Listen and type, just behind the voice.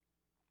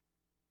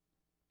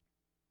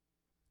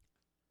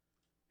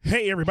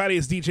Hey everybody,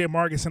 it's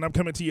DJMarcus, and I'm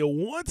coming to you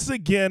once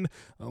again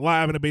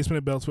live in the basement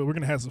of Beltsville. We're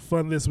going to have some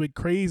fun this week.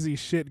 Crazy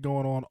shit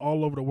going on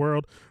all over the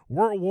world.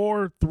 World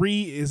War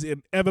III is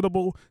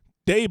inevitable.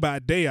 Day by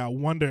day, I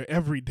wonder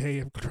every day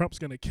if Trump's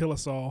going to kill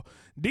us all.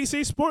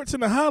 DC sports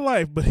in the high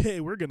life, but hey,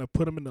 we're going to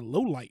put them in the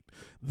low light.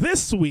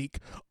 This week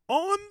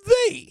on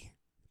the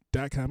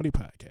comEDY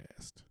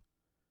podcast.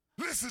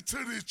 Listen to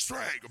this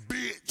track,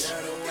 bitch.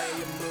 Girl, the way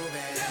you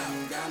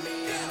moving, got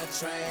me in a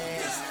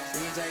trance.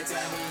 DJ,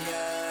 turn me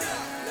up.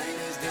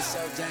 Ladies, this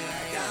your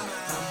jam.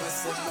 I'ma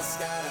sip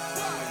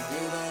Moscato. You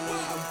gon'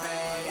 lose them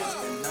pants.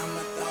 And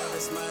I'ma throw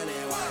this money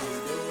while you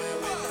do it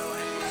with no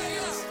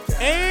hands.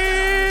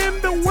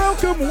 And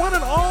welcome one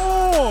and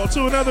all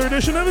to another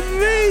edition of the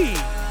comEDY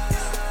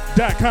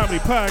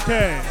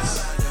podcast.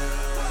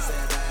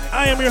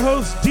 I am your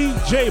host,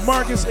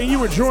 DJMarcus, and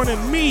you are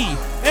joining me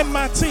and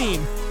my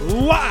team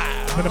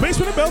live in the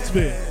basement of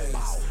Beltsville.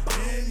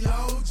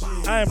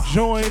 I am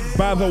joined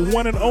by the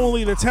one and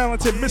only, the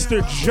talented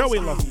Mr. Joey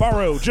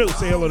LaFaro. Joe,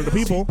 say hello to the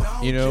people.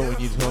 You know, when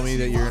you told me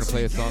that you're going to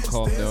play a song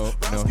called No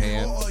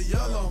Hands,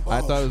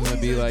 I thought it was going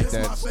to be like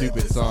that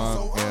stupid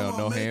song, you know,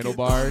 No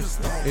Handlebars.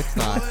 It's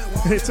not.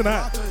 It's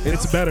not.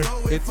 It's better.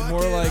 It's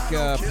more like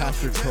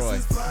Pastor Troy.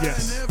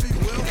 Yes.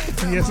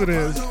 Yes, it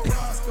is.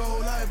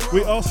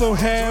 We also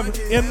have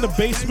in the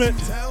basement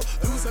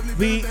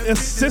the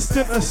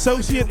assistant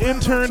associate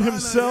intern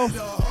himself,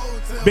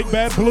 Big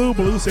Bad Blue.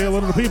 Blue, say hello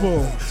to the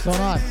people. What's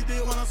going on?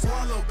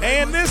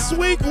 And this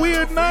week we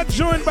are not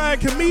joined by a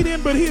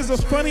comedian, but he is a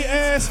funny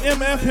ass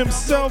MF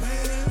himself,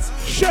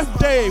 Chef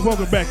Dave.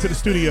 Welcome back to the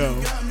studio.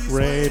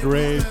 Raid,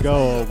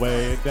 go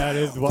away. That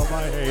is what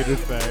my haters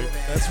say.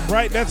 That's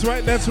right, that's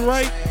right, that's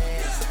right.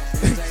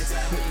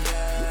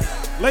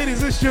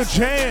 Ladies, it's your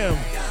jam.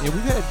 Yeah,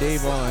 we've had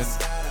Dave on.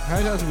 How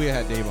many times have we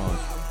had Dave on?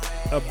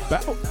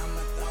 About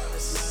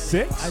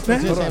 6? I was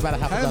going to say about a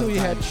half a How have dozen we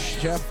had times.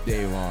 Chef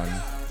Dave on?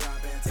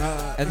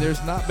 And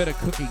there's not been a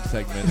cooking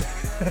segment,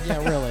 Yeah,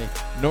 really.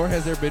 nor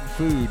has there been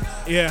food.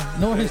 Yeah,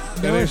 Nor has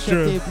is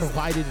true. Chef Dave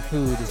provided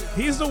food.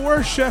 he's the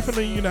worst chef in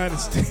the United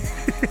States.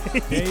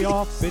 Day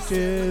off,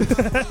 bitches.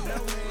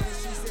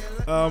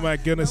 Oh my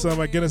goodness.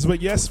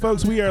 But yes,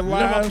 folks, we are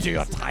live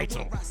your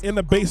title. in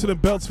the basement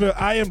of Beltsville.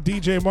 I am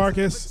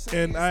DJMarcus,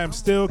 and I am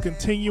still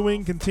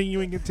continuing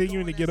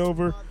to get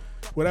over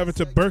whatever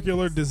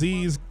tubercular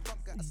disease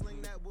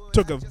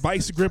took a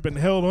vice grip and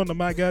held onto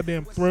my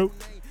goddamn throat.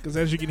 Because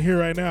as you can hear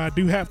right now, I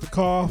do have to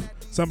cough.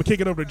 So I'm going to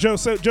kick it over to Joe.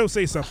 So, Joe,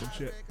 say something,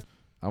 shit.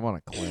 I'm on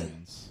a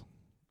cleanse.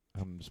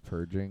 I'm just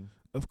purging.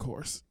 Of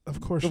course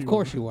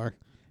You are.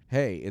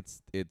 Hey,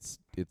 it's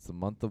the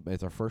month of,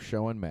 it's our first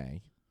show in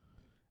May.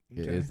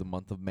 It Okay. is the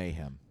month of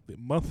mayhem. The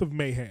month of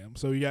mayhem.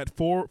 So you got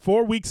four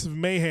weeks of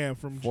mayhem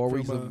from 4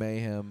 weeks of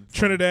mayhem. From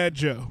Trinidad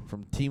Joe.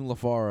 From Team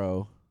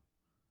LaFaro.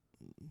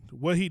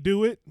 Will he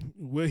do it?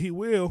 Well, he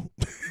will.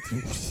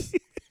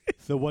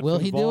 So what's Will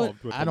he do it?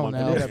 involved with I the don't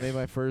month know. of I did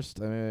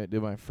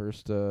my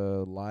first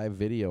live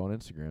video on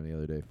Instagram the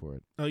other day for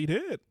it. Oh, you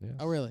did? Yeah.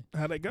 Oh, really?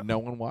 How'd that go? No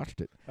one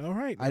watched it. All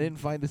right. I didn't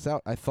find this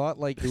out. I thought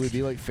like it would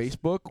be like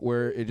Facebook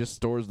where it just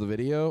stores the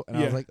video, and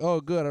I was Yeah. like,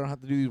 oh, good. I don't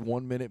have to do these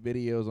 1-minute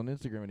videos on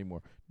Instagram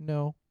anymore.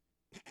 No,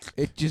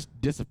 it just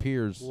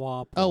disappears.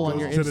 Womp. Oh, on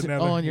Goes your to the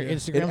nether. on your Yeah. It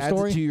Instagram adds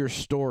story? it to your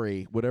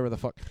story, whatever the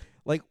fuck.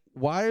 Like,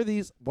 why are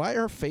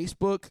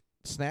Facebook,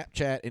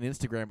 Snapchat, and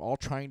Instagram all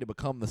trying to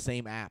become the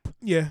same app?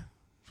 Yeah,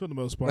 for the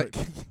most part.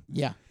 Like,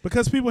 Yeah.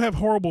 Because people have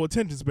horrible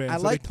attention spans. I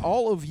so liked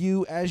all of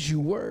you as you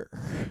were.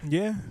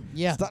 Yeah.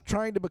 Yeah. Stop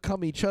trying to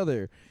become each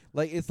other.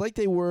 Like, it's like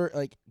they were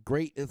like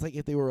great. It's like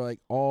if they were like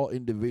all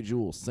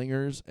individual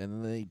singers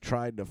and then they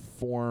tried to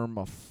form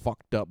a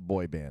fucked up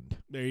boy band.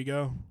 There you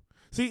go.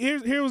 See,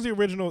 here was the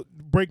original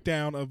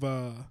breakdown of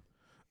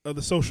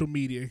the social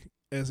media,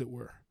 as it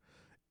were.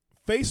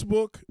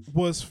 Facebook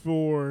was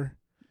for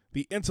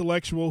the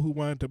intellectual who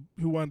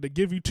wanted to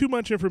give you too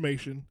much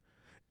information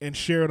and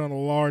share it on a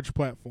large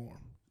platform.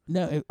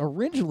 No,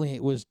 originally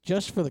it was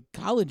just for the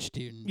college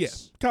students.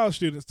 Yes, college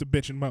students to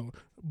bitch and moan.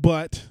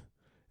 But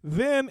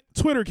then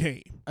Twitter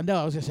came. No,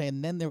 I was going to say,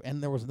 and then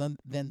there was then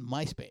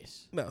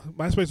MySpace. No,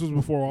 MySpace was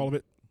before all of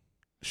it.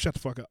 Shut the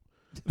fuck up.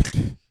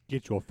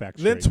 Get your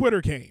facts Then straight.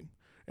 Twitter came.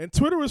 And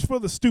Twitter was for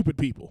the stupid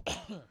people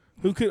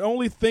who could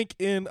only think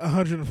in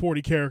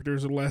 140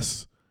 characters or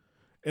less.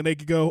 And they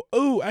could go,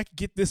 oh, I could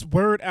get this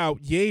word out,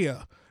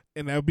 yeah.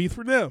 And that would be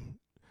for them.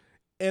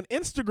 And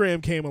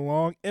Instagram came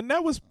along, and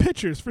that was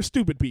pictures for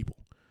stupid people.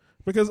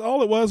 Because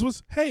all it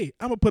was, hey,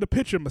 I'm going to put a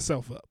picture of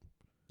myself up.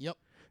 Yep.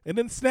 And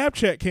then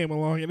Snapchat came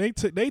along, and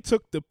they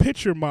took the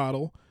picture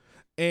model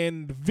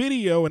and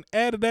video and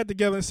added that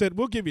together and said,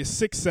 we'll give you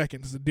 6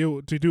 seconds to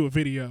do a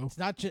video. It's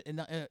not just And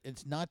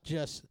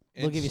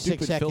we'll give you 6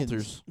 stupid seconds.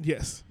 filters.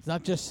 Yes. It's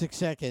not just 6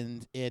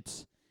 seconds.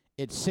 It's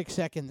 6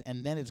 seconds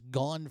and then it's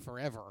gone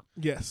forever.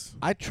 Yes.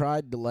 I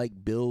tried to like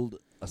build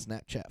a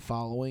Snapchat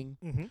following.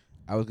 Mm-hmm.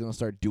 I was gonna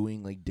start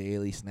doing like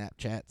daily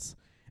Snapchats,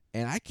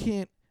 and I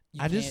can't.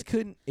 You I just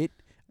can't- couldn't.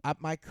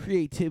 My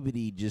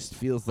creativity just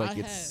feels like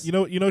I it's. You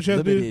know what you have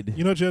to do? Limited.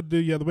 You know what you have to do?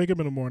 You have to wake up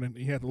in the morning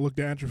and you have to look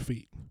down at your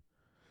feet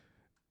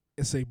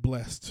and say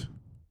blessed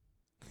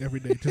every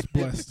day, just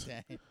blessed,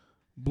 Dang.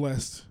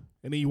 blessed.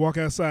 And then you walk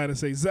outside and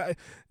say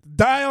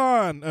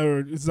Zion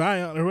or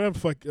whatever the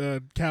fuck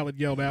Khaled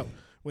yelled out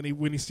when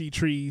he see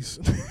trees.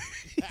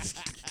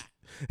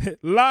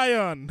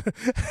 Lion.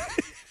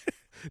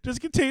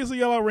 Just continuously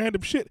yell out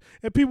random shit,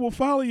 and people will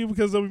follow you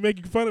because they'll be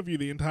making fun of you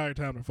the entire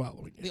time they're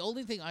following you. The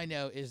only thing I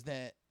know is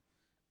that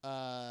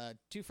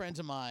 2 friends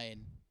of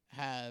mine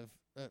have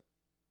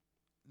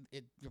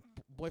your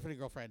boyfriend and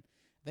girlfriend.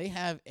 They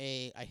have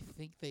I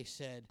think they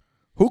said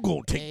Who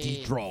gonna take a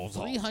these draws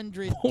off?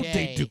 300 Won't day.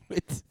 they do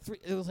it?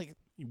 It was like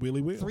You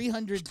really will.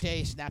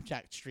 300-day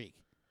Snapchat streak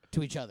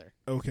to each other.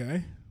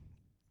 Okay.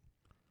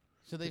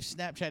 So they've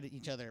Snapchatted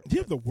each other. You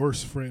have the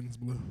worst friends,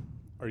 Blue.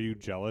 Are you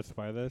jealous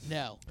by this?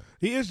 No.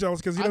 He is jealous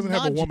because he I'm doesn't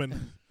have a not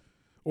woman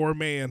or a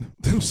man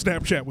to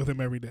Snapchat with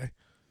him every day.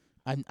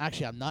 I'm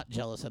not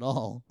jealous at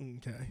all.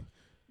 Okay.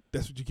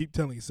 That's what you keep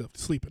telling yourself.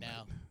 Sleep at No.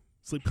 night.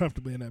 Sleep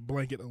comfortably in that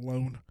blanket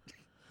alone.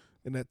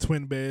 In that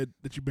twin bed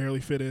that you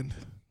barely fit in.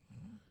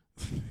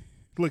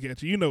 Look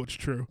at you. You know it's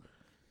true.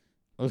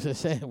 I was going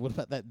to say, what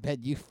about that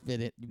bed you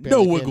fit in? You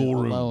No barely fit in wiggle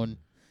room. alone.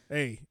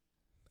 Hey,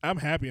 I'm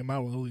happy in my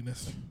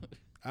loneliness.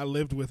 I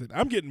lived with it.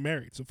 I'm getting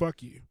married, so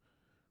fuck you.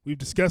 We've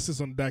discussed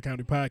this on the Dot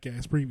Comedy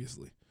podcast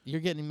previously.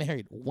 You're getting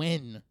married.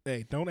 When?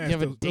 Hey, don't You ask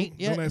have a those, date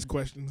yet? don't ask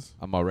questions.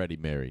 I'm already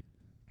married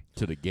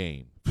to the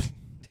game.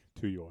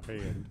 To your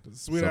hand.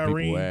 Sweet Some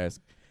Irene. people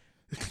ask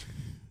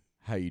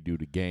how you do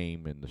the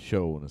game and the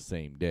show on the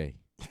same day.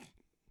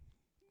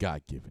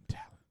 God-given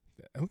talent,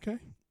 Okay.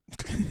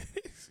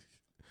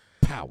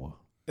 power.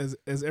 As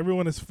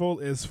everyone is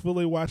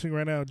fully watching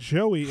right now,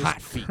 Joey is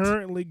Hot feet.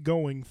 currently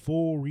going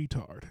full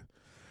retard.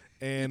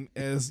 And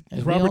as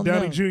As we Robert all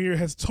Downey know. Jr.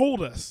 has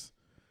told us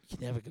You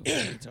can never go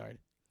retard.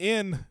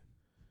 in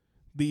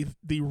the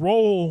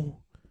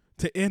role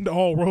to end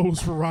all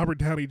roles for Robert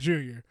Downey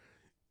Jr.,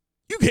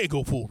 you can't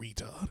go full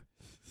retard.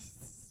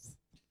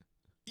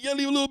 You gotta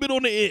leave a little bit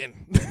on the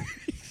end.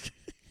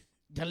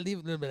 Gotta leave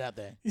a little bit out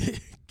there.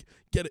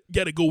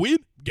 gotta go in,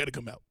 gotta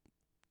come out.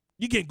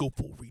 You can't go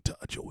full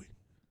retard, Joey.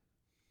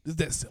 It's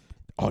that simple.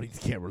 Audience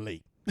can't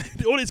relate.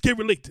 The audience can't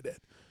relate to that.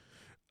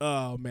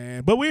 Oh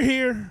man, but we're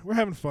here. We're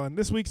having fun.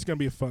 This week's gonna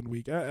be a fun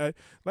week.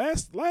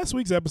 Last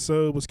week's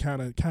episode was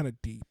kind of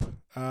deep.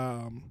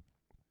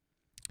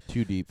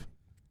 Too deep.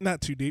 Not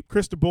too deep.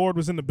 Chris DeBoard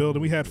was in the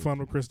building. We had fun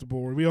with Chris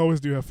DeBoard. We always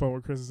do have fun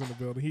when Chris is in the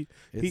building.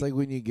 It's like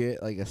when you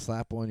get like a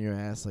slap on your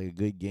ass, like a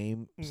good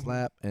game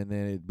slap, and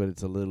then but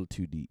it's a little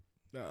too deep.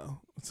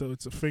 So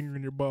it's a finger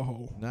in your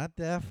butthole. Not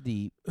that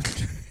deep.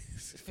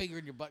 Finger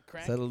in your butt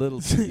crack. It's a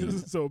little too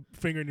deep. So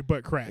finger in your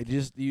butt crack. It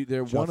just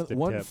Just a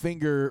one tip.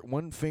 finger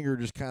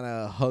just kind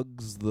of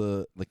hugs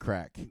the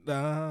crack. It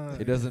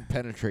doesn't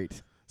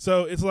penetrate.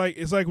 So it's like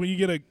when you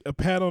get a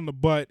pat on the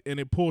butt and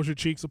it pulls your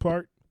cheeks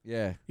apart.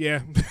 Yeah,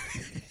 Yeah.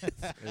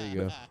 there you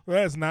go.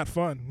 Well, that's not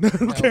fun. I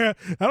don't care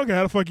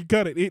how the fuck you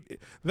cut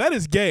it. That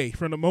is gay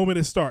from the moment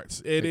it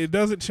starts. It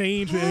doesn't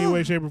change in any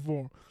way, shape, or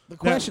form. The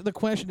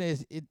question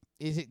is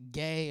it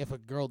gay if a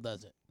girl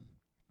does it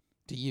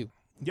to you?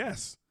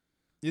 Yes.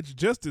 It's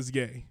just as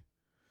gay.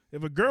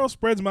 If a girl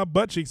spreads my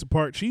butt cheeks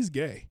apart, she's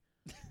gay.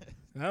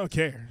 I don't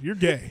care. You're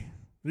gay.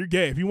 You're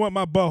gay. If you want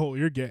my butthole,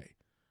 you're gay.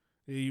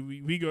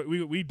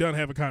 We done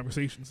having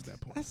conversations at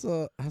that point.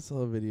 I saw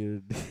a video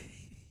today.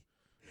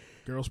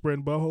 Girl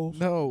spreading buttholes?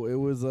 No, it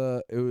was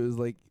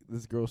like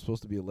this girl was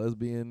supposed to be a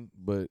lesbian,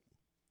 but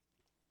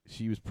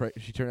she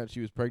turned out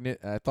she was pregnant.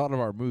 And I thought of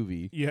our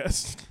movie.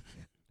 Yes.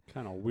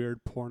 Kind of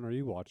weird porn are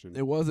you watching?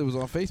 It was on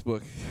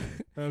Facebook.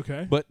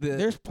 Okay. But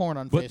There's porn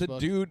on but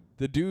Facebook.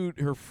 the dude,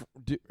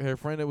 her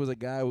friend that was a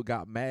guy who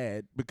got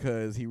mad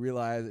because he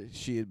realized that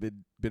she had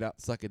been out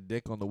sucking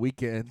dick on the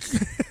weekends,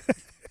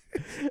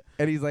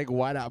 and he's like,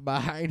 "Why not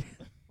mine?"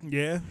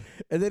 Yeah.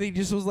 And then he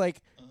just was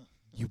like,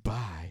 "You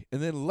buy,"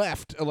 and then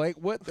left. I'm like,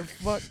 what the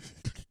fuck?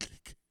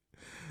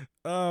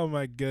 Oh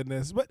my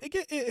goodness! But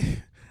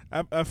again,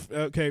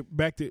 okay.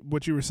 Back to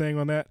what you were saying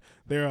on that.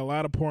 There are a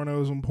lot of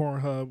pornos on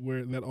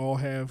Pornhub that all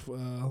have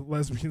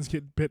lesbians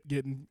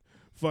getting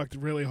fucked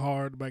really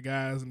hard by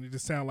guys, and they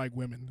just sound like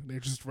women. They're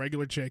just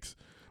regular chicks.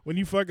 When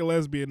you fuck a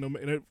lesbian,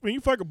 when you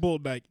fuck a bull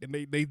dyke, and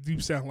they do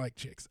sound like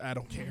chicks. I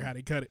don't care how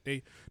they cut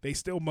it. They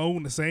still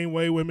moan the same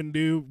way women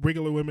do,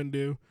 regular women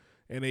do.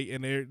 And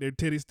their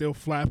titties still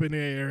flap in the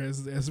air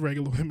as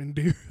regular women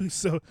do.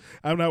 So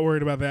I'm not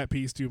worried about that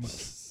piece too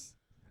much.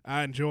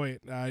 I enjoy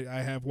it.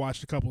 I have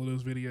watched a couple of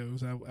those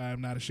videos.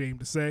 I'm not ashamed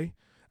to say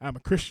I'm a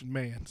Christian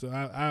man, so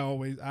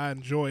I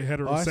enjoy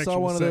heterosexual I saw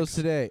one sex. of those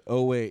today.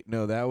 Oh wait,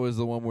 no, that was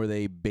the one where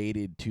they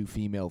baited 2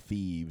 female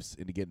thieves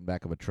into getting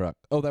back of a truck.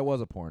 Oh, that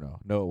was a porno.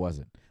 No, it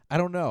wasn't. I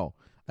don't know.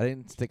 I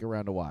didn't stick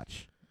around to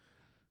watch.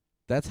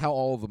 That's how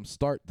all of them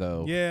start,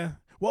 though. Yeah.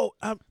 Well,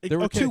 There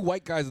were okay. 2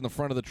 white guys in the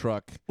front of the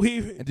truck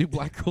and 2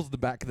 black girls in the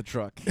back of the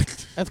truck.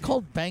 That's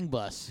called Bang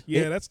Bus.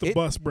 Yeah, that's the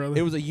bus, brother.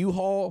 It was a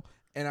U-Haul,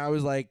 and I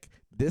was like,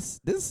 "This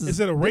is." Is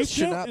it a rape this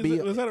should jump? not be.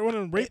 Is that one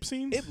of the rape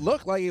scenes? It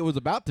looked like it was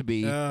about to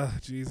be,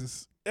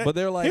 Jesus. but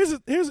they're like,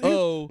 here's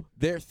 "Oh,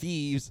 they're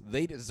thieves.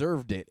 They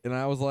deserved it." And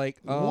I was like,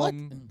 What?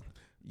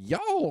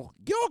 y'all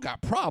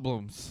got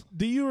problems.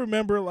 Do you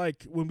remember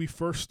like when we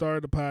first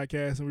started the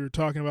podcast and we were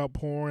talking about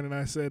porn and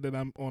I said that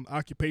I'm on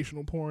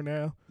occupational porn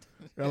now?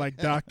 Or like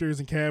doctors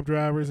and cab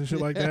drivers and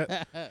shit like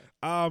that.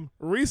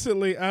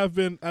 Recently I've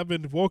been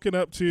woken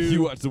up to.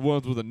 You watch the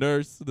ones with the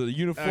nurse, the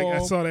uniform.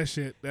 I saw that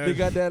shit. They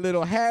got that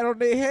little hat on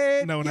their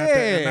head. No, not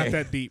yeah.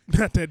 that deep.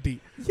 Not that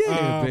deep.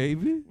 Yeah,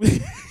 baby.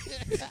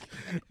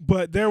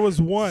 But there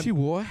was one. She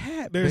wore a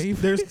hat, baby.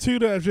 There's two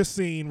that I've just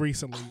seen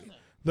recently.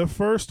 The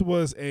first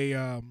was a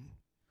I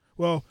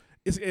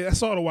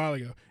saw it a while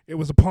ago. It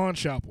was a pawn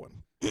shop one.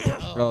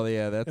 Oh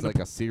yeah, that's like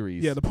a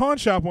series. Yeah, the pawn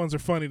shop ones are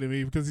funny to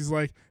me because he's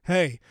like,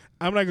 "Hey,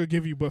 I'm not gonna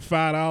give you but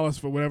 $5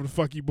 for whatever the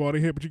fuck you bought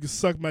in here, but you can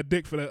suck my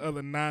dick for that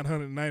other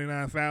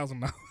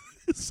 $999,000."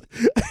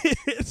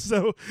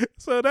 So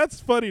that's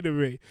funny to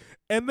me.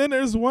 And then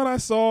there's one I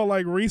saw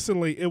like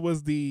recently. It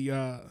was the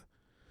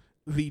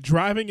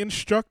driving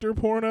instructor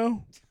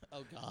porno.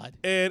 Oh God!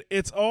 And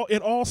it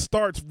all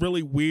starts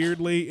really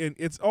weirdly, and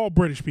it's all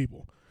British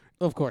people.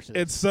 Of course it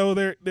is. And so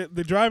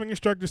the driving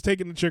instructor's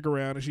taking the chick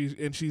around,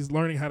 and she's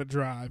learning how to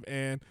drive,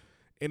 and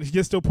it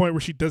gets to a point where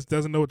she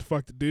doesn't know what the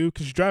fuck to do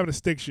because she's driving a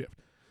stick shift.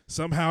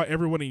 Somehow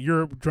everyone in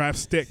Europe drives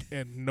stick,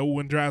 and no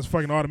one drives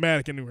fucking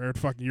automatic anywhere in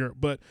fucking Europe.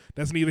 But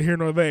that's neither here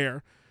nor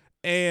there.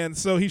 And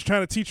so he's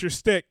trying to teach her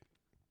stick.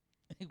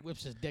 He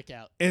whips his dick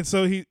out. And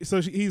so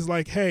he's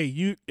like,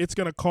 "Hey, it's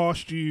gonna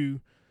cost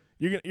you.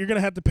 You're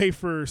gonna have to pay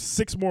for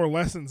 6 more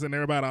lessons, and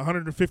they're about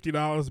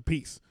 $150 a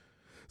piece."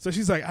 So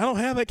she's like, "I don't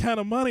have that kind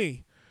of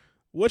money.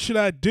 What should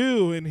I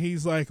do?" And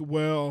he's like,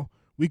 "Well,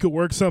 we could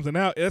work something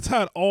out." That's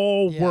how it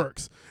all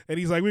works. And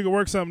he's like, "We could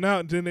work something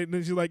out." And then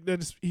she's like,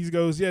 he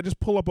goes, "Yeah,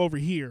 just pull up over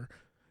here."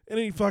 And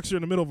then he fucks her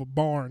in the middle of a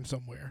barn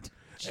somewhere.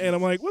 Jesus. And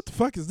I'm like, "What the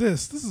fuck is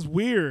this? This is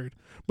weird."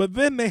 But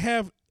then they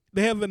have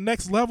the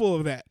next level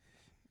of that.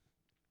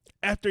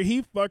 After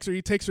he fucks her,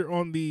 he takes her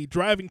on the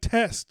driving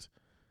test.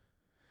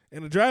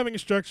 And the driving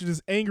instructor is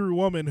this angry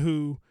woman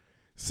who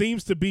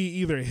seems to be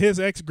either his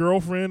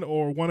ex-girlfriend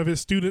or one of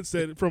his students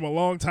from a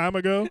long time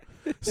ago.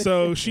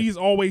 So she's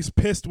always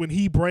pissed when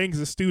he brings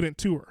a student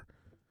to her.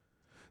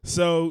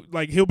 So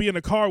like he'll be in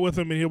the car with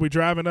him and he'll be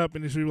driving up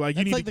and she'll be like,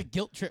 That's like the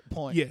guilt trip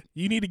point. Yeah,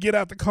 you need to get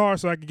out the car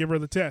so I can give her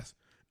the test.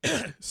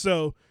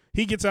 So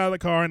he gets out of the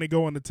car and they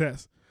go on the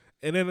test.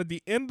 And then at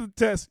the end of the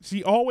test,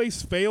 she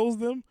always fails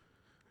them.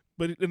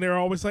 And they're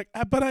always like,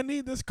 "But I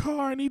need this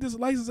car. I need this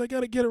license. I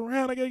got to get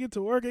around. I got to get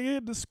to work. I got to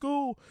get to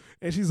school."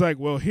 And she's like,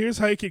 "Well, here's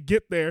how you can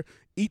get there.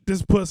 Eat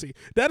this pussy."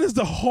 That is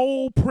the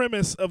whole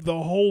premise of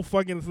the whole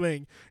fucking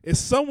thing. Is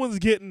someone's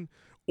getting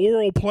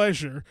oral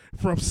pleasure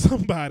from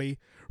somebody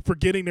for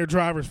getting their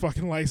driver's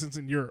fucking license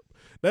in Europe.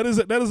 That is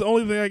the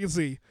only thing I can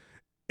see.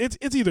 It's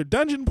either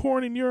dungeon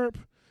porn in Europe,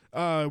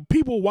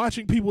 people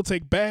watching people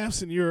take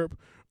baths in Europe,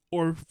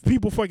 or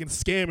people fucking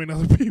scamming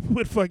other people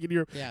in fucking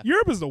Europe. Yeah.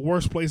 Europe is the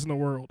worst place in the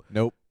world.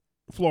 Nope.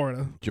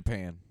 Florida.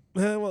 Japan.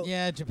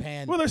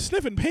 Japan. Well, they're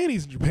sniffing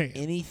panties in Japan.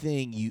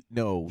 Anything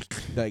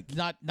like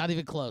not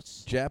even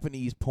close.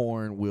 Japanese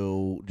porn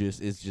is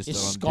just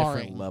It's on a scarring.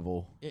 different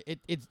level.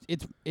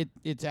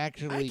 It's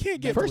actually. I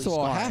can't get- First of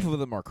all, scarring. half of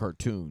them are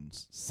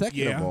cartoons.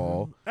 Second of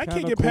all, I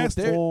can't get past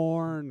there.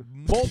 porn.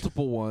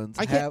 Multiple ones.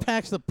 I have get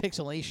past the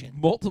pixelation.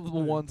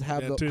 multiple ones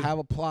have that too. have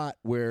a plot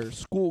where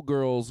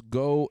schoolgirls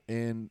go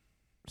and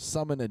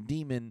summon a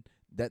demon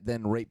that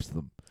then rapes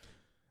them.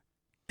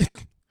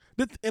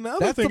 And the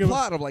other That's thing the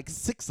plot of like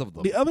 6 of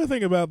them. The other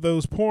thing about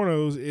those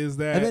pornos is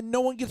that And then no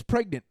one gets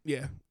pregnant.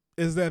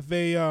 is that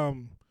they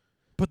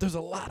But there's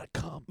a lot of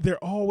cum. they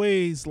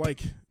always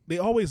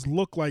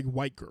look like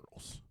white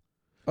girls.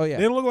 Oh yeah.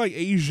 They don't look like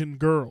Asian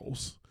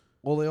girls.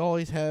 Well, they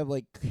always have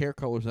like hair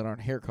colors that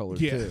aren't hair colors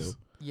too. Yes.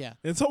 Yeah.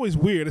 And it's always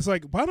weird. It's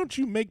like, why don't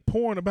you make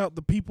porn about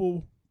the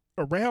people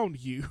around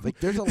you? Like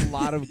there's a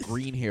lot of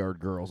green-haired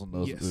girls in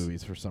those Yes.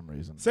 movies for some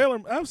reason.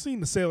 I've seen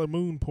the Sailor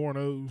Moon The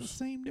pornos.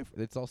 same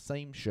difference. It's all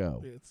same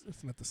show.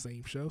 It's not the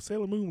same show.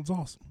 Sailor Moon was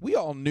awesome. We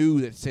all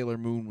knew that Sailor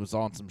Moon was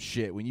on some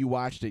shit when you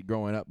watched it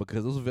growing up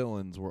because those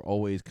villains were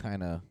always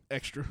kind of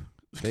Extra.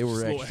 They were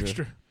Just a little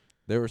extra.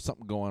 There was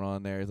something going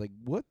on there. It's like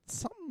why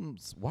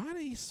are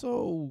they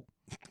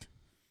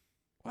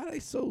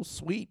so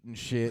sweet and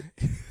shit?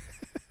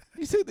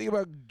 You say think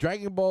about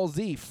Dragon Ball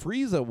Z.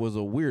 Frieza was a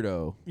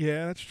weirdo.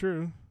 Yeah, that's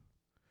true.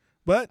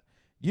 But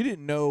You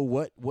didn't know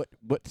what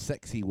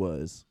sex he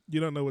was. you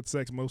don't know what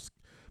sex most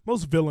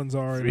villains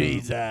are.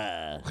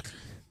 Frieza.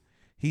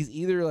 He's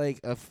either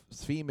like a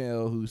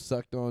female who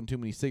sucked on too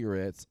many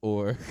cigarettes,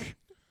 or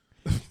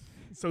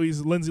So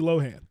he's Lindsay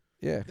Lohan.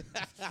 yeah.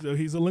 So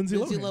he's a Lindsay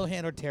Lindsay Lohan.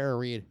 Lohan or Tara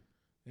Reid.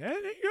 Yeah,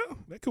 there you go.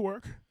 That could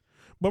work.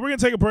 But we're going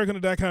to take a break on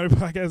the .comedy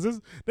podcast. This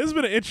has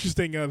been an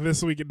interesting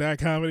This Week in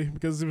 .comedy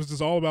because it was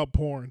just all about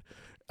porn.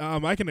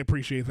 I can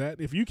appreciate that.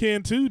 If you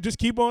can too, just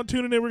keep on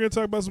tuning in. We're going to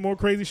talk about some more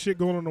crazy shit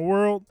going on in the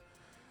world.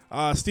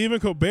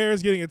 Stephen Colbert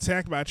is getting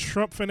attacked by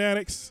Trump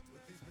fanatics.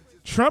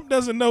 Trump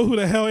doesn't know who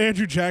the hell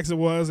Andrew Jackson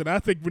was, and I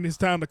think when it's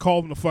time to call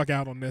him the fuck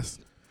out on this.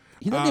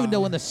 He doesn't even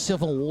know when the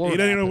Civil War He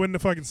doesn't even know happened. when the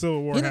fucking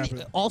Civil War He didn't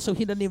happened. also,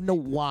 he doesn't even know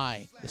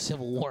why the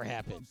Civil War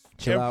happened.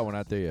 Chill out, we're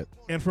not there yet.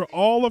 And for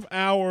all of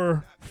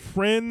our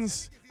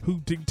friends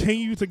who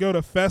continue to go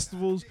to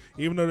festivals,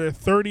 even though they're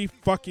 30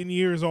 fucking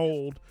years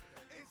old,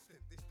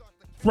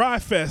 Fry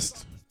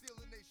Fest.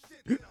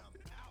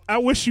 I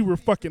wish you were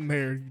fucking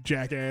there, you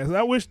jackass.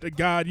 I wish to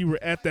God you were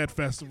at that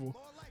festival,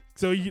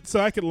 so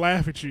I could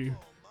laugh at you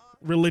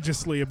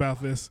religiously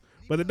about this.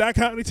 But the Dot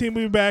Comedy team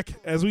will be back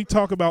as we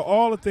talk about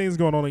all the things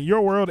going on in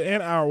your world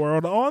and our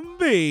world on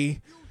the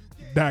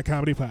Dot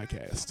Comedy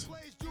Podcast.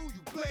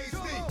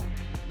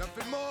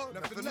 Nothing more,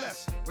 nothing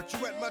less. But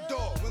you at my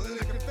door, willing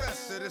to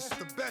confess that it's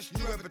the best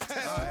you ever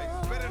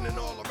tested. Better than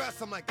all the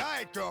rest. I'm like, all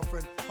right,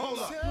 girlfriend, hold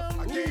up.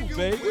 I gave you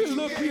Baby, what you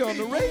look, gave we on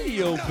the me.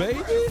 radio,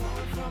 baby.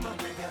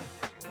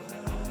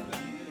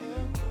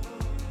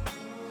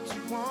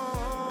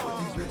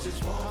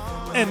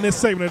 And this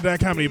segment of Dot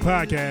Comedy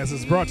Podcast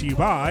is brought to you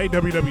by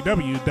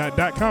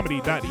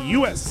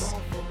www.dotcomedy.us.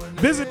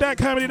 Visit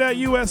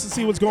dotcomedy.us to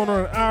see what's going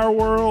on in our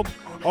world,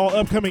 all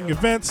upcoming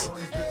events,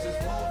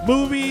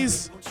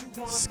 movies,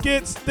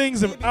 skits,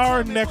 things of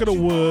our neck of the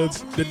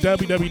woods. The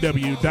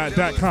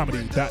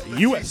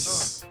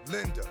www.dotcomedy.us.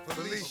 Linda,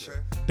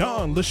 Felicia,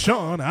 Dawn,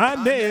 LaShawn,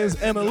 Inez,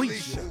 and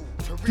Alicia,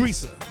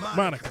 Teresa,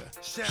 Monica,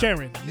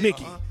 Sharon,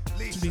 Nikki,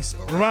 Teresa,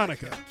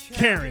 Veronica,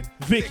 Karen,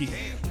 Vicky.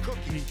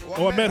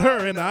 Oh, I met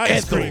her in the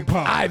ice cream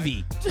parlor.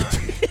 Ivy.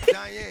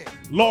 Diane,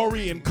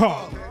 Laurie and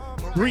Carl,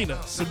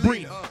 Rena,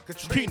 Sabrina,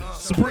 Katrina,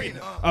 Sabrina,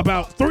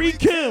 about 3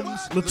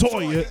 Kims,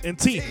 Latoya, and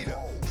Tina,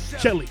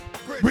 Shelly,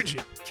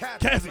 Bridget,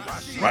 Kathy,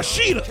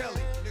 Rashida.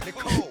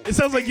 Nicole. It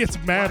sounds like it's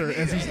madder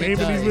as he's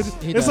naming these does.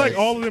 women. He It's like does.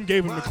 all of them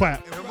gave him the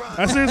clap.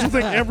 I seriously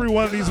think every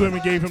one of these women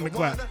gave him the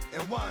clap.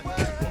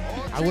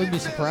 I wouldn't be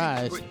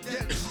surprised.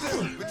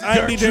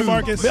 I'm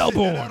DJMarcus.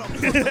 Melbourne.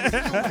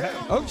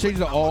 I'm changing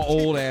to all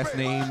old ass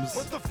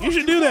names. You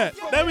should do that.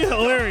 That'd be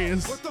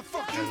hilarious.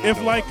 If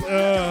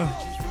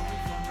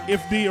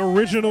if the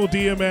original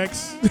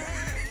DMX,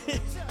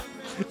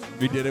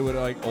 We did it with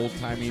like old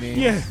timey names.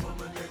 yeah,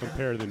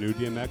 Compare the new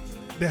DMX.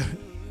 yeah.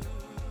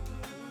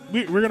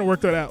 We're gonna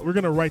work that out. We're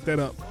gonna write that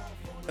up.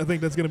 I think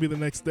that's gonna be the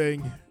next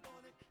thing.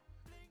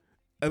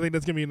 I think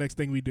that's gonna be the next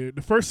thing we do.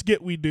 The first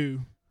skit we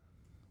do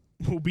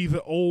will be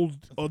the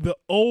old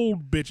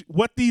bitch.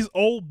 What these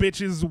old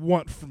bitches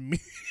want from me.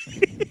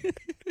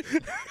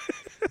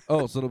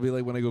 Oh, so it'll be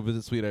like when I go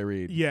visit Sweet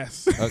Irene.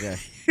 Yes. Okay.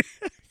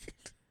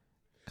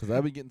 Because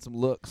I've been getting some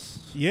looks.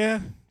 Yeah.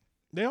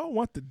 They all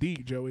want the D,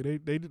 Joey.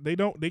 They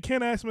don't. They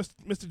can't ask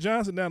Mr.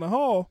 Johnson down the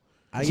hall.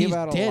 I He's gave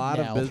out a dead lot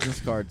now. of business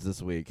cards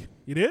this week.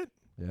 You did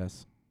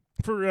Yes.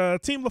 for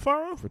Team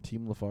LaFaro. For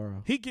Team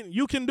LaFaro.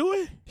 You can do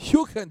it.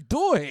 You can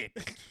do it.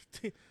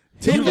 You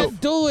Team can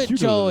do it, you know the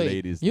Joey.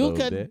 ladies You know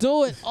can that.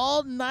 do it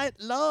all night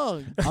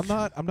long. I'm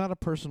not a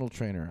personal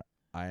trainer.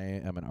 I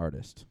am an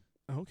artist.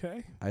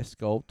 Okay. I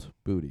sculpt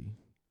booty.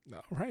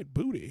 All right.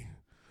 Booty,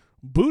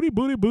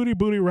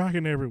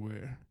 rocking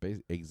everywhere.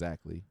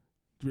 Exactly.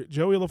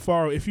 Joey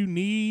LaFaro. If you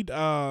need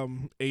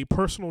a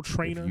personal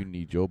trainer, If you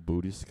need your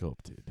booty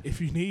sculpted if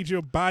you need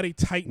your body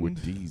tightened,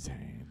 with these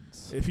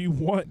hands, if you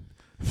want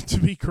to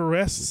be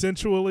caressed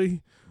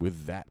sensually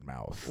with that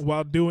mouth,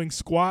 while doing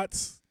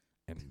squats,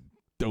 and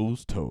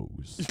those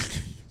toes.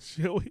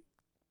 Joey.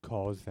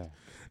 Call Zach.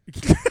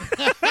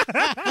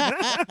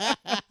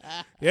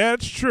 Yeah,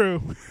 it's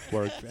true.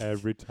 Works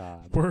every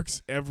time.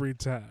 Works every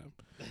time.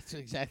 That's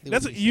exactly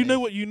That's what you know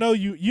what you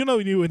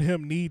and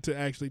him need to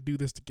actually do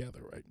this together,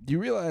 right? Do you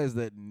realize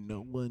that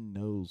no one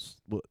knows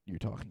what you're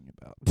talking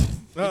about?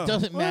 Oh, It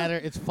doesn't well, matter.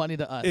 It's funny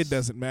to us. It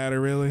doesn't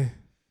matter really.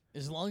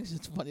 As long as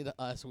it's funny to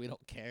us, we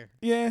don't care.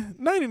 Yeah,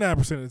 99%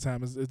 of the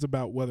time it's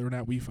about whether or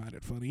not we find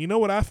it funny. You know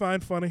what I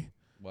find funny?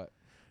 What?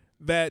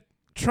 That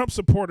Trump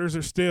supporters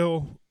are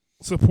still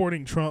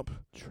supporting Trump.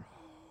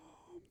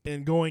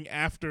 And going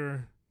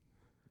after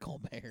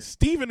Colbert.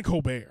 Stephen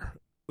Colbert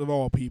of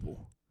all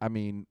people. I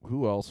mean,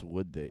 who else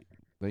would they?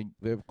 They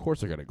of course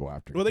they're gonna go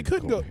after. Well, they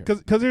Stephen couldn't go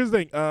Colbert. because here's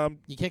the thing.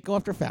 You can't go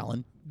after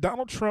Fallon.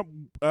 Donald Trump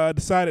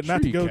decided not Sure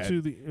to you go can.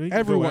 to the. he can go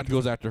Everyone after-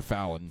 goes after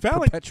Fallon,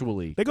 Fallon-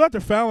 perpetually. They go after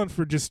Fallon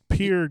for just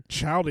pure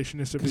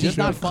childishness of his He's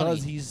show. not funny.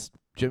 because he's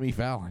Jimmy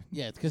Fallon.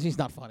 Yeah, it's because he's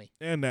not funny.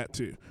 And that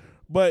too.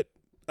 But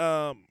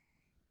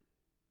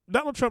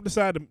Donald Trump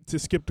decided to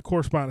skip the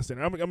Correspondence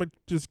Dinner. I'm gonna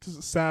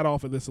just side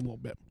off of this a little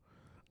bit.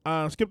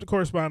 Skip the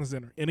Correspondence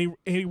Dinner, and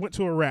he went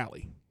to a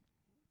rally,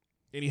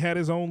 and he had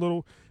his own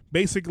little,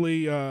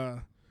 basically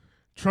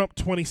Trump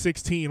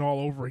 2016 all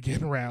over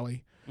again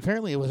rally.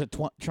 Apparently, it was a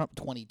Trump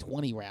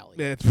 2020 rally.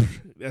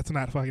 That's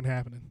not fucking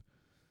happening.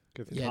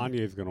 Because Yeah.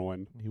 Kanye's going to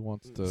win. He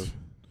wants to.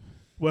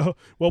 Well,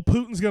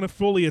 Putin's gonna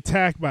fully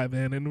attack by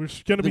then, and we're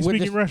gonna be With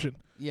speaking this- Russian,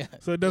 Yeah.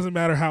 so it doesn't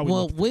matter how we.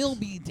 Well, look. we'll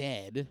be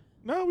dead.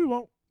 No, we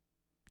won't.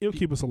 It'll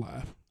keep us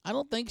alive. I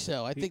don't think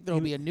so. I think there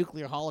will be a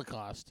nuclear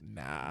holocaust,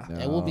 Nah.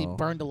 and we'll be No.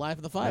 burned alive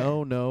in the fire.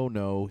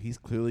 No. He's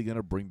clearly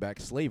gonna bring back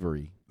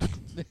slavery.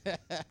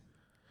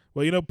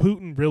 Well,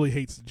 Putin really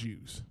hates the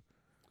Jews.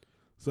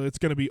 So it's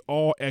going to be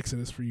all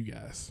Exodus for you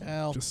guys.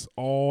 Well, Just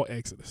all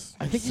Exodus.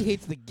 I think he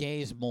hates the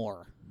gays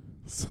more.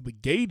 So the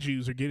gay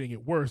Jews are getting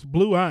it worse.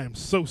 Blue, I am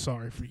so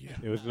sorry for you.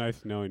 It was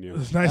nice knowing you. It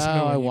was nice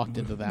knowing I you, walked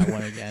Blue. into that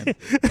one again.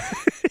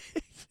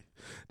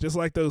 Just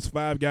like those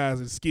 5 guys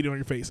that skied on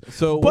your face.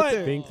 So But-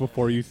 Think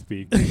before you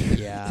speak.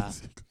 Yeah.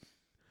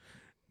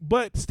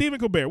 But Stephen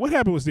Colbert, what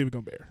happened with Stephen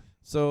Colbert?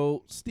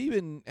 So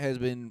Stephen has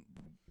been,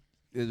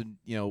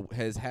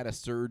 has had a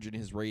surge in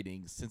his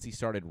ratings since he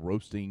started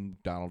roasting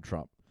Donald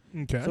Trump.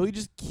 Okay. So he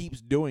just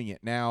keeps doing it.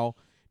 Now,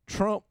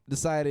 Trump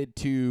decided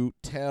to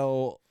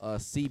tell a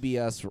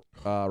CBS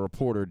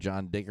reporter,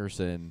 John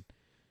Dickerson,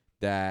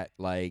 that,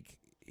 like,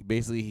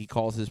 basically he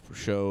calls his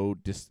show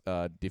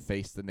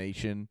Deface the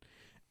Nation,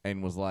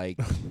 and was like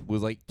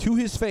to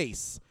his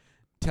face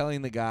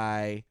telling the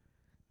guy,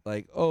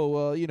 like, oh,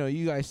 well,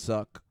 you guys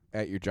suck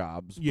at your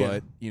jobs,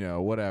 but,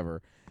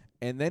 whatever.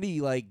 And then he,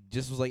 like,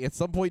 just was like, at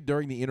some point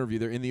during the interview,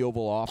 they're in the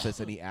Oval Office,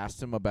 and he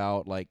asked him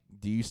about, like,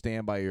 do you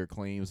stand by your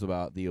claims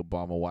about the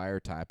Obama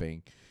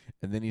wiretapping?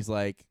 And then he's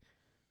like,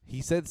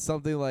 he said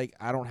something like,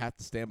 I don't have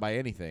to stand by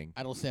anything.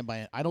 I don't stand by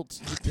it. I don't.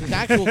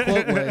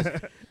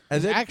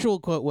 His actual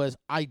quote was,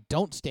 I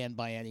don't stand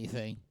by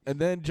anything. And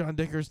then John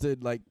Dickerson,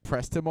 like,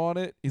 pressed him on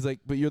it. He's like,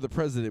 but you're the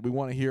president. We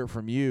want to hear it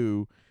from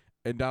you.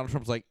 And Donald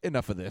Trump's like,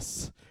 enough of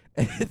this.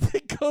 And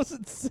then goes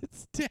and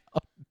sits down.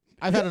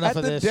 I've had enough at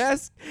of the this.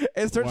 desk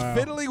and starts Wow.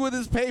 fiddling with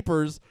his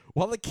papers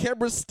while the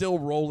camera's still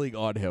rolling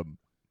on him.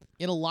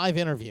 In a live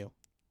interview.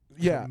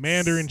 Yeah,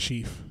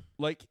 Commander-in-Chief.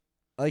 like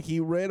he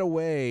ran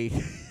away,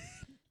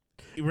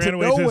 He ran to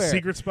away to nowhere. a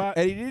secret spot.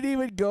 and he didn't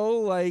even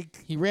go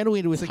like He ran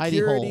away to his hidey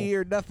security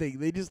hole. or nothing.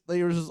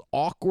 There was this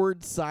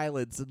awkward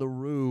silence in the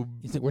room.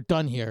 He said, we're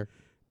done here.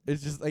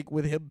 It's just like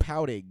with him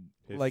pouting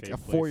His like a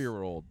safe place.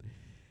 4-year-old.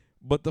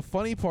 But the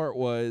funny part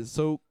was,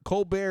 so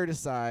Colbert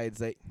decides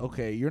that,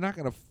 okay, you're not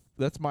gonna.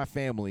 That's my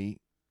family.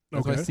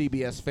 That's my Okay.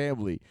 CBS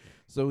family.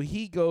 So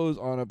he goes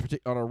on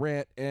a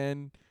rant,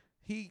 and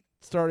he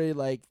started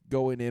like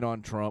going in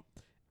on Trump,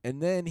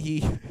 and then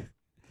the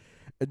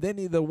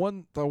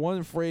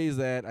one phrase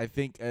that I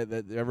think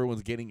that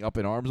everyone's getting up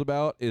in arms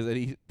about is that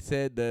he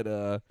said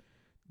that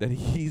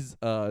he's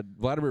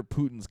Vladimir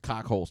Putin's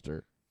cock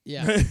holster.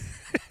 Yeah.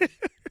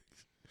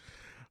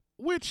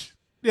 Which,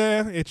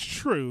 yeah, it's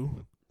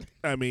true.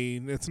 I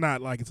mean, it's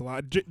not like it's a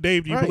lie.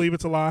 Dave, do you Right. believe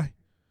it's a lie?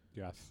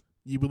 Yes.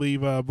 You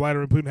believe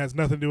Vladimir Putin has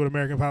nothing to do with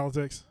American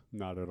politics?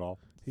 Not at all.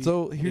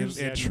 So and- here's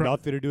and It had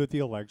Trump- nothing to do with the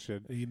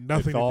election.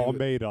 nothing It's to all do with-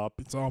 made up.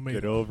 It's all made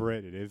Get up. over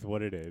it. It is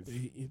what it is.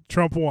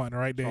 Trump won,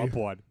 right, Dave? Trump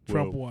won.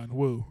 Trump Woo. won.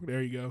 Woo.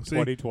 There you go. See?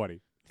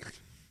 2020.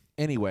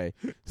 anyway.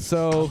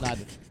 So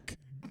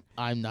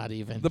I'm not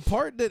even. the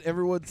part that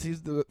everyone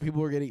sees the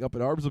people are getting up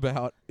in arms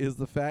about is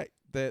the fact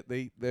that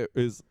they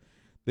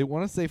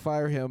want to say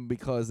fire him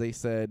because they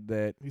said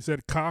that He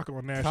said cock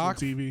on national cock.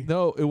 TV.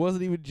 No, it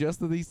wasn't even just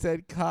that he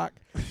said cock.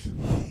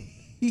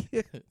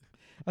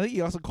 I think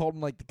he also called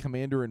him like the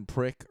commander and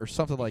prick or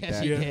something like yes,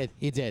 that. he Yeah. did.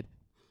 He did.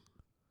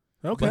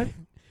 Okay.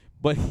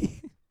 But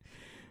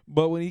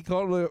when he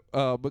called it,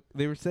 but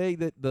they were saying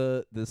that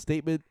the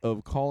statement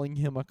of calling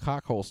him a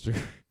cock holster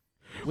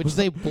Which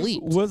they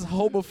bleeped. was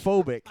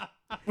homophobic.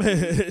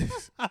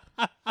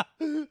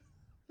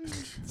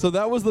 So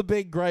that was the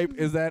big gripe,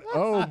 is that,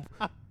 oh,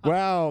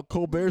 wow,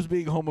 Colbert's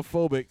being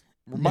homophobic.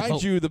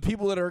 Mind you, the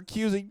people that are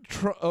accusing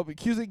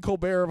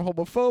Colbert of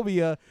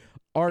homophobia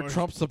are Or-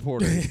 Trump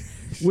supporters,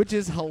 which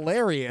is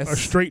hilarious. Are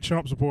straight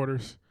Trump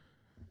supporters.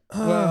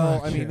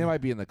 Well, I mean, Okay. they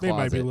might be in the They closet.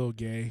 might be a little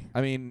gay.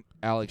 I mean,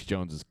 Alex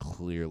Jones is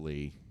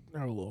clearly,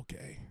 They're a little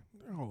gay.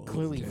 They're all a little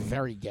Clearly gay.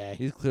 very gay.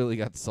 he's clearly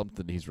got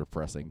something he's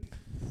repressing.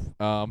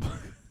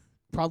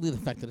 Probably the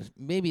fact that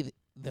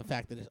the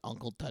fact that his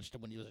uncle touched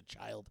him when he was a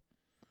child.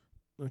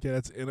 Okay,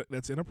 that's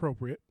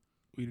inappropriate.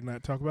 We do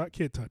not talk about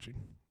kid touching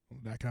on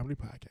that comedy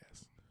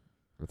podcast.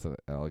 That's an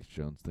Alex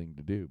Jones thing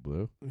to do,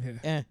 Blue.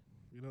 Yeah.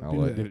 We don't Oh,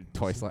 do I that. did it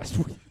twice last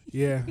week.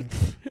 Yeah.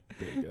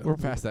 There you go. We're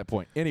past that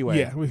point. Anyway.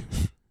 Yeah.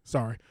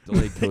 Sorry.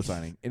 Delayed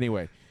co-signing.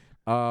 Anyway,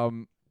 I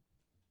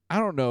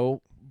don't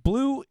know.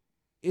 Blue,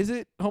 is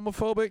it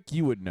homophobic?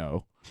 You would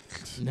know.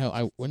 No,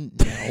 I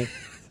wouldn't know.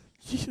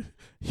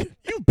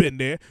 You've been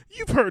there.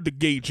 You've heard the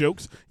gay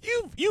jokes.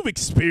 You've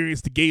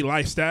experienced the gay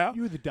lifestyle.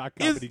 You were the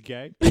comedy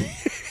gang.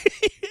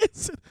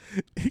 It's-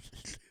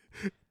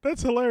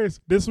 that's hilarious.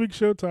 This week's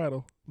show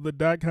title: The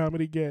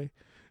Comedy Gay.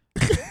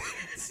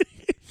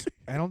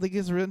 I don't think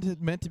it's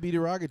meant to be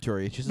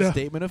derogatory. It's just No. a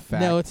statement of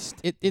fact. No, it's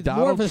more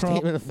Donald of a Trump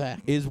statement of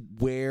fact. is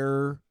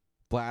where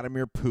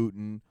Vladimir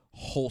Putin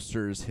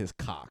holsters his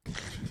cock.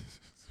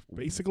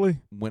 Basically,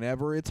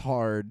 Whenever it's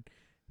hard,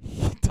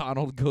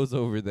 Donald goes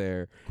over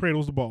there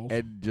cradles the balls.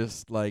 and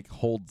just like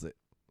holds it.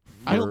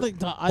 I don't For-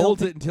 think.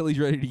 holds it until he's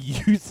ready to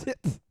use it.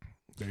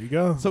 There you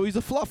go. So he's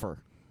a fluffer.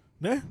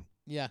 Yeah.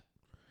 Yeah,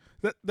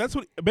 That's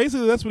what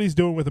he's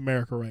doing with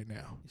America right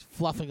now. he's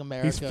fluffing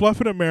America. He's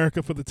fluffing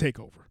America for the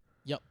takeover.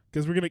 Yep.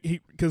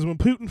 Because when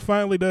Putin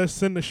finally does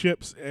send the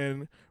ships,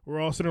 and we're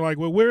all sitting there like,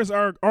 well, where's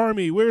our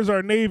army? Where's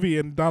our navy?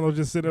 And Donald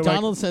just sitting there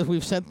Donald says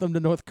we've sent them to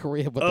North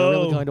Korea, but they're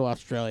really Oh. going to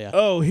Australia. like,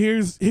 oh,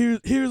 here's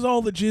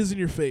all the jizz in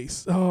your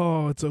face.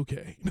 Oh, it's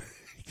okay.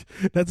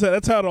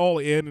 That's how it all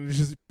ended. And it's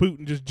just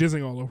Putin just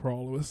jizzing all over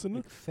all of us. And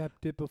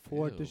Accept it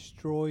before it Ew.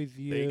 destroys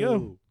you. there you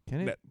go.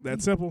 Can it?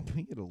 That simple. Can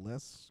we get a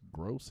less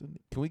gross?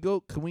 Can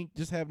we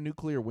just have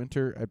nuclear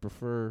winter? I'd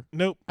prefer.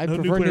 Nope. I'd no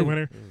prefer nuclear nu-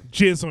 winter.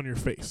 Jizz on your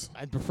face.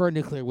 I'd prefer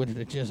nuclear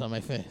winter to jizz on my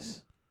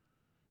face.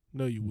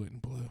 No, you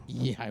wouldn't, Blue.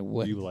 Yeah, I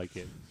would. You like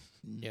it.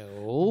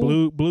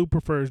 No. Blue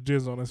prefers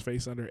jizz on his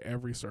face under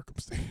every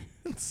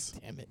circumstance.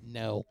 Damn it,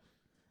 no.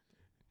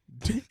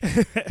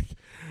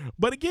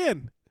 But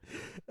again,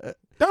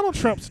 Donald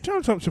Trump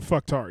should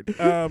fucked hard.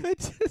 I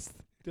just.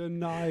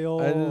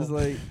 Denial. I just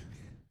like.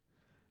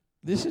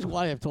 This is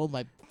why I've told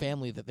my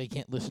family that they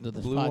can't listen to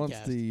this Blue podcast. wants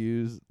to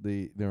use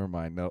the. Never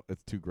mind. No,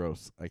 it's too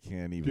gross. I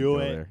can't even Do go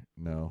it. there.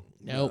 No,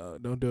 Nope.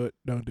 Don't do it.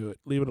 Don't do it.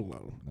 Leave it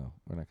alone. no,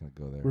 we're not gonna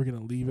go there. We're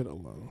gonna leave it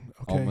alone.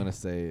 Okay. All I'm gonna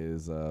say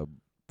is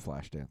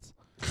Flashdance.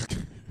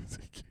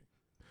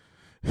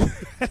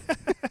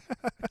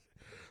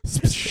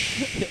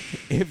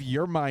 If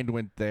your mind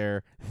went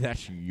there,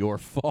 that's your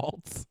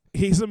fault.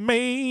 He's a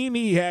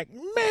maniac.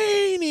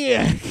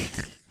 Maniac.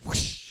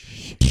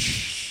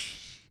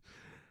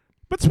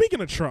 But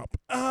speaking of Trump,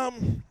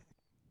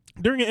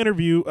 during an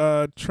interview,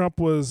 Trump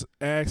was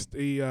asked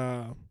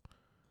about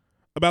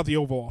the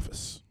Oval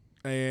Office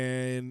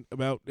and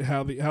about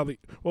how the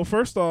well,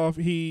 first off,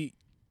 he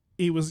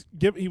was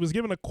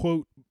given a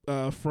quote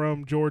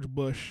from George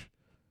Bush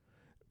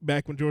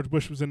back when George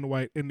Bush was in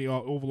the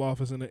Oval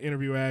Office, and the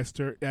interviewer asked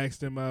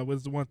him,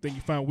 "What's the one thing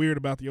you found weird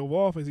about the Oval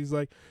Office?" He's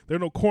like, "There are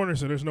no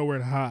corners, so there's nowhere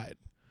to hide."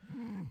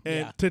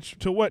 And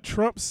to what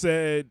Trump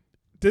said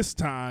this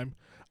time,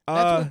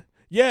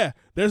 yeah,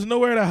 there's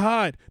nowhere to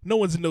hide. No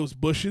one's in those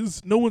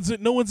bushes. No one's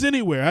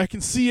anywhere. I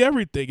can see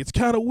everything. It's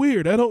kind of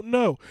weird. I don't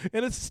know.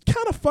 And it's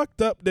kind of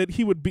fucked up that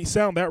he would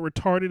sound that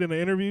retarded in an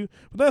interview.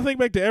 But then I think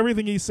back to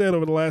everything he said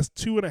over the last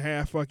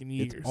 2.5 fucking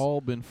years. It's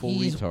all been full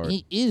retard.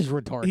 He is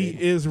retarded. He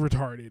is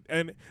retarded.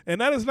 And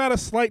that is not a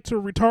slight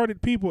to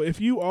retarded people. If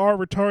you are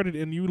retarded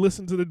and you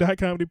listen to the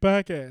comEDY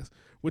podcast,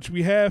 which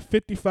we have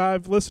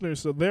 55 listeners,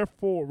 so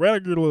therefore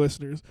regular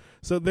listeners,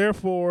 so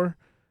therefore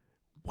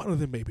one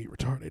of them may be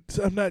retarded.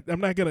 So I'm not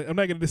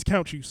gonna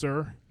discount you,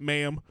 sir,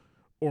 ma'am,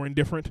 or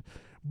indifferent.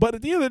 But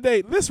at the end of the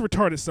day, this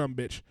retarded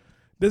sumbitch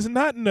does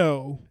not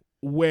know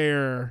who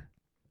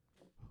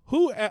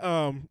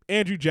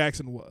Andrew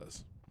Jackson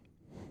was.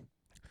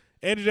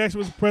 Andrew Jackson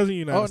was the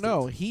president of the United States.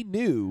 Oh no, he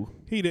knew.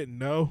 He didn't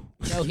know.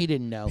 No, he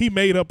didn't know. He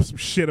made up some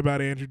shit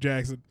about Andrew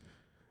Jackson.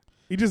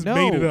 He just No.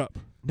 made it up.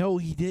 No,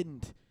 he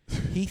didn't.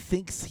 He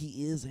thinks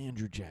he is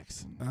Andrew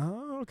Jackson.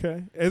 Oh,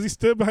 okay. As he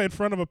stood in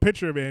front of a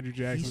picture of Andrew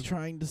Jackson. He's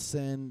trying to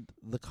send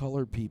the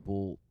colored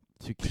people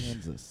to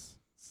Kansas,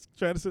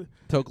 trying to say,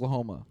 to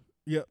Oklahoma.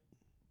 Yep.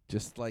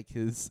 Just like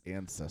his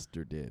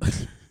ancestor did.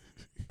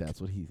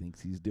 That's what he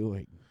thinks he's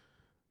doing.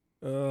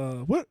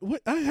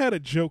 what I had a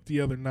joke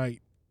the other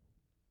night,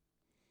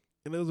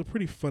 and it was a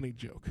pretty funny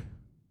joke.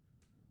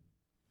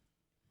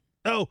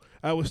 Oh,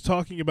 I was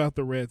talking about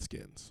the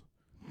Redskins,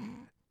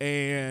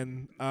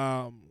 and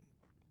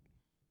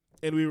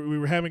we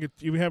were having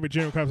a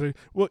general conversation.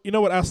 Well, you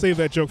know what? I'll save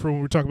that joke for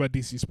when we talk about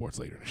DC sports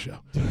later in the show.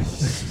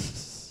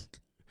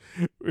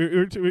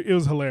 It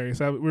was hilarious.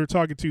 We were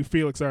talking to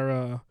Felix,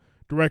 our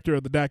director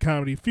of the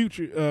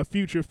comEDY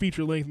future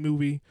feature-length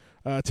movie.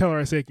 Tell her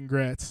I say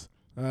congrats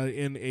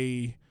in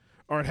a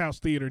art house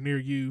theater near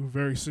you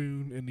very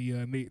soon in the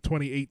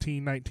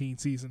 2018-19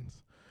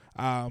 seasons.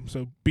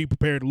 So be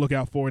prepared to look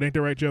out for it. Ain't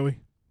that right, Joey?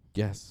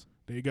 Yes.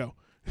 There you go.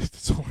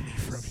 That's all I need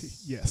from you.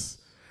 Yes.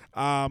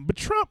 But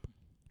Trump,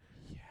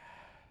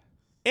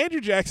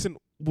 Andrew Jackson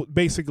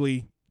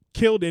basically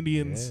killed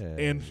Indians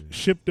and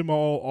shipped them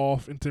all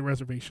off into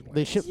reservation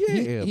land.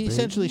 He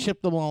essentially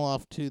shipped them all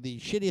off to the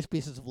shittiest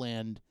pieces of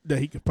land that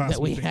he could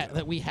possibly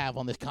that we have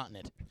on this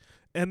continent.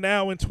 And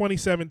now in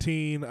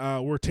 2017,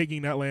 we're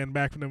taking that land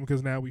back from them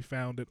because now we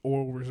found that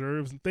oil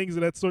reserves and things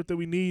of that sort that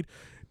we need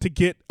to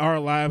get our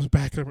lives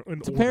back in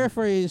order. To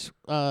paraphrase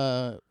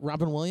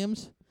Robin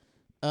Williams,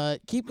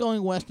 keep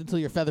going west until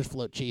your feathers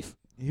float, Chief.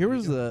 Here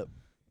was the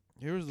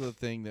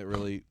thing that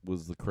really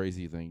was the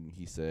crazy thing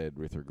he said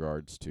with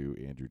regards to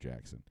Andrew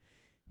Jackson.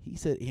 He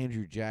said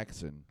Andrew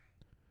Jackson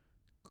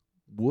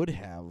would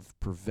have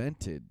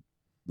prevented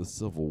the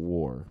Civil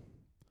War.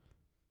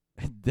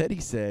 And then he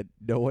said,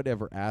 no one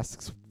ever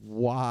asks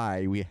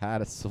why we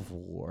had a Civil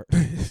War.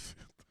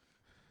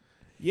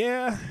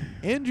 Yeah.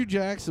 Andrew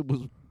Jackson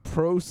was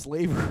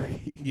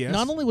pro-slavery. Yes.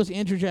 Not only was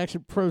Andrew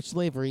Jackson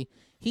pro-slavery,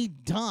 he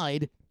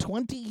died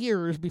 20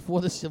 years before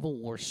the Civil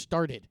War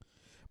started.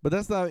 But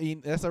that's not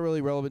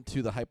really relevant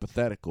to the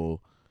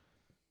hypothetical.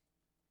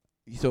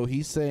 So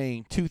he's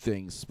saying two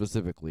things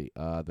specifically,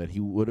 that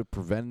he would have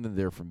prevented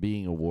there from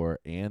being a war,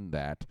 and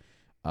that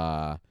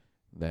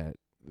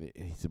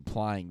he's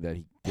implying that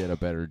he did a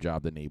better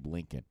job than Abe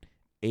Lincoln.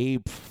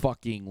 Abe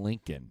fucking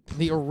Lincoln.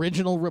 The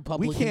original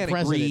Republican We can't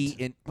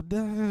president. agree.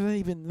 Not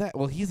even that.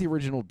 Well, he's the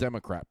original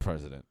Democrat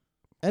president.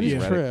 That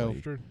is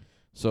theoretically. true.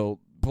 So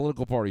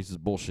political parties is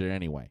bullshit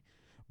anyway.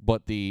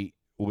 But the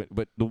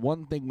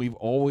one thing we've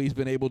always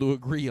been able to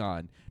agree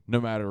on, no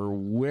matter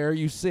where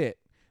you sit,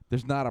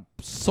 There's not a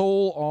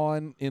soul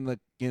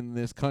in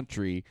this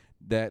country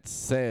that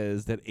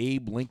says that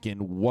Abe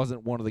Lincoln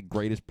wasn't one of the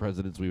greatest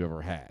presidents we've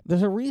ever had.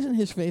 There's a reason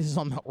his face is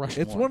on Mount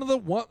Rushmore. It's one of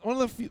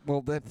the few.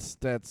 Well, that's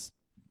It's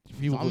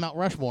on Mount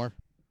Rushmore.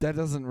 that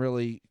doesn't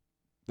really.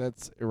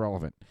 That's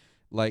irrelevant.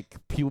 Like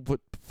people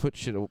put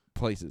shit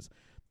places.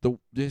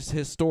 This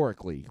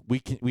historically,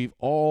 we've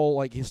all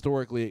like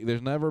historically.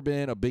 There's never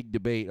been a big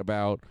debate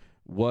about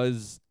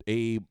was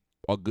Abe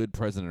a good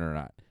president or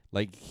not.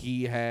 Like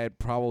he had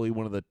probably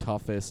one of the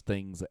toughest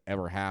things that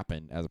ever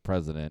happened as a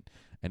president,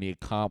 and he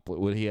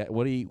accomplished what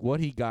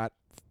he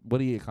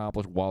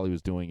accomplished while he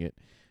was doing it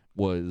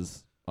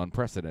was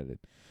unprecedented.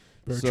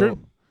 Very true.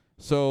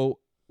 So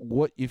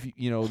what if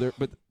you know there?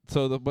 But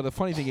the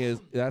funny thing is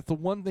that's the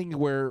one thing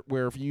where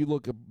if you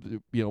look at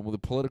the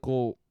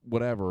political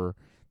whatever,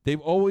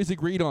 they've always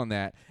agreed on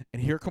that,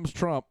 and here comes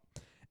Trump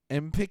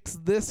and picks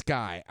this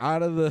guy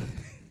out of the.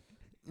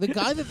 The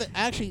guy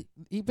that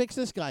he picks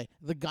this guy,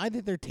 the guy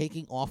that they're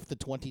taking off the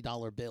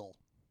 $20 bill.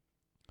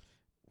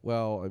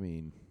 Well, I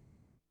mean,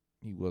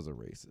 he was a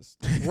racist.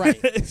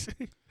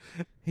 Right.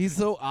 He's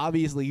so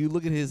obviously. You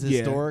look at his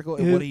historical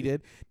and what he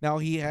did. Now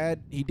he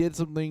did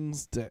some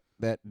things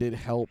that did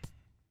help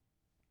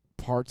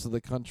parts of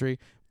the country,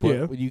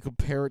 but when you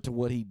compare it to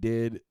what he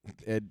did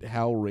and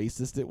how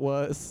racist it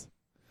was,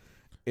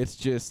 it's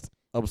just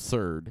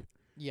absurd.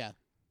 Yeah.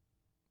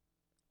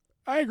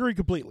 I agree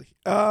completely.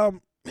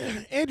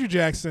 Andrew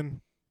Jackson,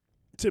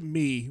 to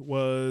me,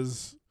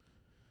 was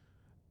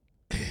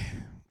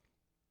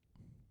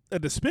a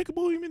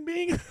despicable human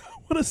being, I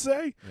want to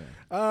say.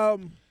 Yeah.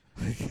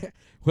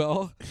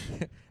 Well,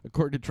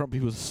 according to Trump, he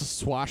was a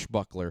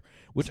swashbuckler,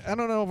 which I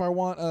don't know if I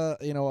want a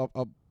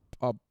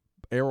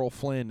Errol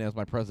Flynn as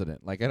my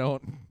president. Like I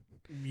don't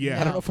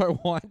know if I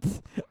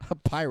want a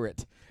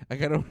pirate.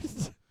 Like I don't.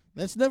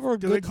 That's never a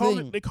good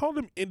thing. They called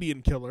him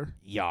Indian Killer.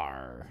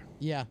 Yar.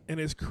 Yeah. And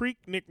his Creek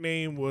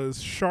nickname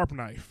was Sharp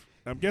Knife.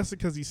 I'm guessing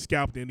because he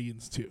scalped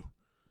Indians too.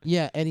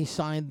 Yeah, and he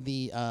signed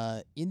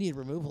the Indian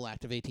Removal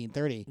Act of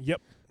 1830.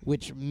 Yep.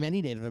 Which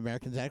many Native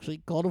Americans actually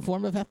called a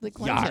form of ethnic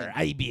cleansing. Yar,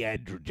 I be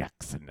Andrew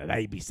Jackson, and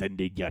I be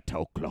sending you to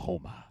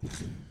Oklahoma.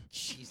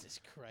 Jesus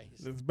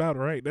Christ. That's about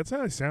right. That's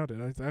how he sounded.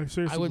 I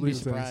seriously wouldn't be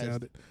believe that's how he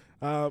surprised.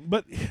 sounded.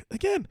 But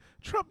again,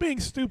 Trump being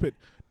stupid.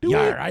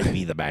 Yar, I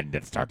be the man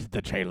that started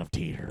the Trail of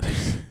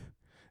Tears.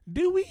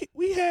 Do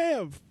we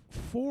have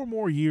 4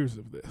 more years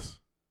of this?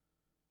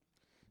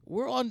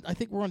 I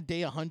think we're on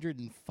day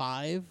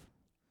 105.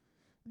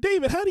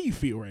 David, how do you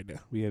feel right now?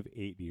 We have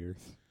 8 years.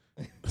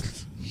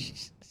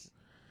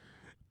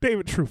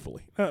 David,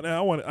 truthfully, I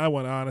want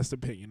an honest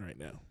opinion right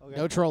now. Okay.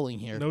 No trolling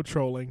here. No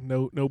trolling,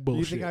 no Do bullshit.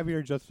 you think I'm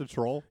here just to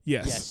troll?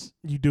 Yes,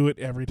 you do it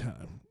every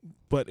time.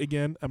 But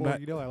again, I'm Well, not.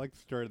 you know I like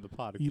stirring the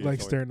pot. You like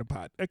occasionally. stirring the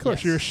pot. Of course,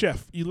 Yes. you're a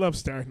chef. You love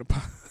stirring the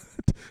pot.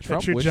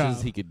 Trump That's your wishes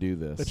job. he could do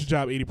this. That's your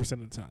job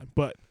 80% of the time.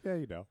 But Yeah,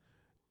 you know.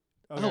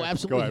 Oh, Okay,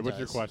 absolutely Go ahead. he What's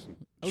your does.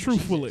 question? Oh,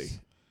 truthfully, Jesus.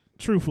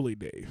 truthfully,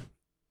 Dave,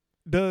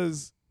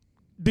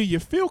 do you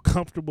feel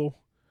comfortable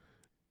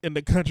in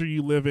the country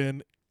you live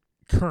in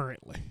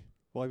currently?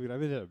 Well, I mean,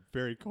 I'm in a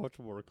very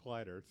comfortable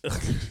recliner. So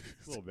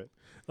a little bit.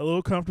 A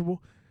little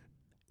comfortable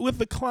with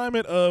the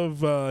climate of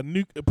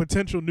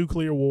potential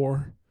nuclear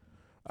war,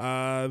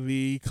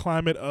 the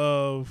climate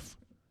of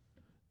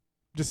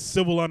just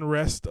civil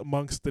unrest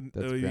amongst the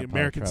That's Grandpa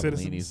American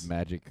Travellini's citizens.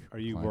 magic. Are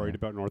you climate. worried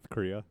about North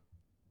Korea?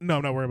 No,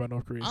 I'm not worried about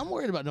North Korea. I'm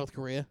worried about North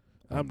Korea.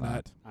 I'm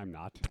not. I'm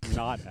not.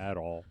 Not at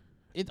all.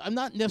 I'm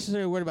not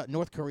necessarily worried about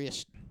North Korea,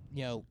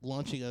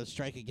 launching a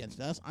strike against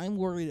us. I'm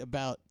worried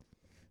about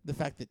the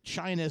fact that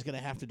China is going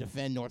to have to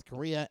defend North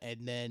Korea,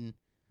 and then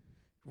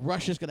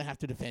Russia's going to have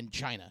to defend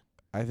China.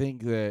 I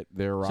think that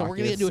their rockets. So we're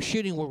going to get into a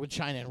shooting war with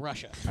China and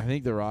Russia. I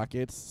think the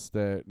rockets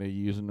that they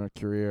use in North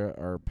Korea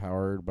are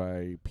powered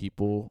by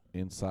people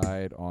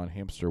inside on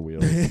hamster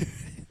wheels.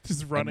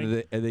 Just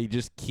running. And they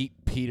just keep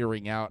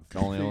petering out.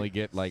 Only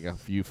get like a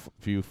few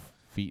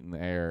feet in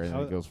the air, and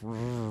it goes.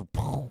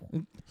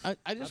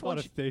 I just How want about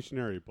a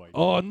stationary bike?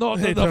 Oh, not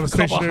Hey, enough it's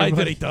on a stationary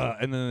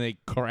carbohydrate, and then they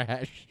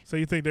crash. So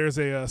you think there's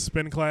a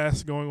spin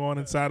class going on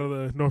inside of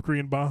the North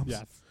Korean bombs?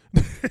 Yes.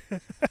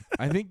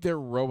 I think they're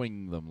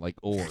rowing them like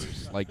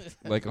oars,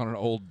 like on an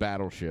old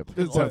battleship.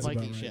 That Old sounds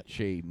Viking about right. ship.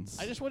 Chains.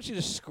 I just want you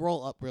to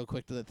scroll up real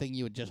quick to the thing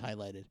you had just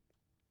highlighted.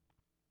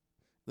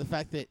 The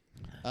fact that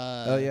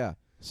Oh yeah.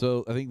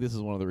 So I think this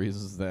is one of the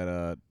reasons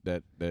that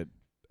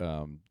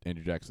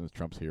Andrew Jackson is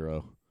Trump's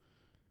hero.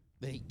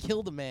 that he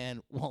killed a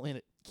man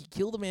he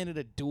killed a man in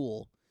a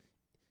duel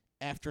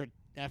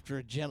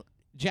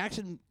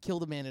Jackson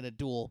killed a man in a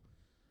duel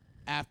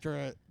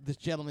after this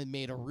gentleman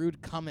made a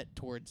rude comment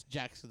towards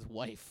Jackson's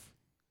wife.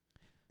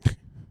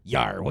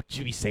 Yar, what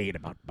you be saying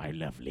about my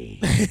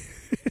lovely?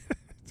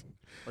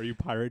 Are you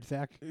pirate,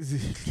 Zach?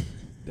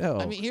 No.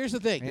 I mean, here's the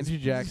thing. Andrew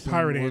Jackson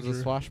Pirate was Andrew.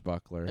 a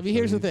swashbuckler. I mean,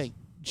 here's the thing.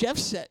 Jeff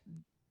said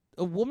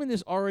a woman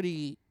is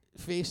already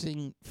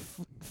facing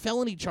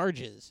felony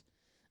charges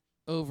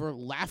over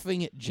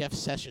laughing at Jeff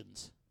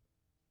Sessions.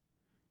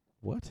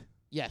 What?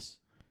 Yes.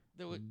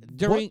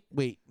 During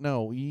Wait,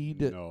 no, you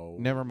did. No.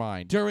 Never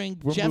mind. during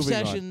We're Jeff moving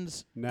on.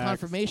 Sessions' Next.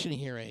 confirmation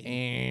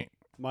hearing.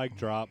 Mic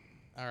drop.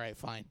 All right,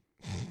 fine.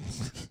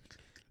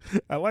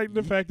 I like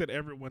the fact that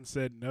everyone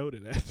said no to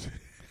that.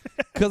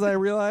 Because I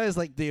realized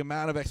like the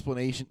amount of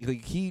explanation.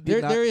 Like he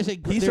did not. There is a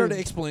He started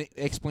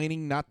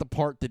explaining not the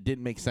part that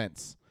didn't make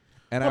sense,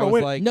 and Hold I on, was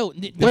wait. like, no.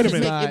 Wait a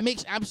minute. It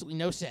makes absolutely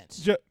no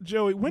sense.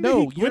 Joey, when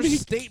 "No, did he? your When did he?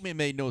 statement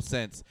made no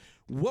sense.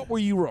 What were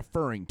you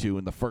referring to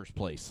in the first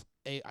place?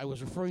 I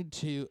was referring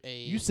to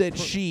a. You said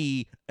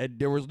she, and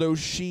there was no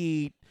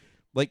she.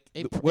 Like A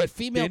th- pr- a what?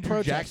 female Andrew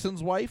protest-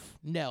 Jackson's wife?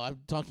 No, I'm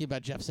talking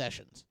about Jeff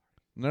Sessions.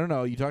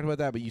 No. You talked about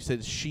that, but you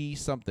said she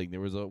something. There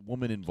was a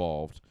woman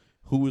involved.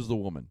 Who was the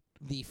woman?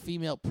 The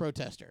female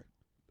protester.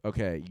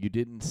 Okay, you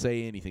didn't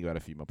say anything about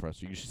a female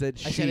protester. You said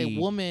she. I said a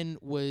woman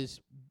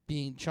was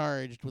being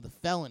charged with a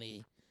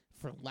felony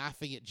for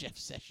laughing at Jeff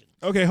Sessions.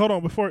 Okay, hold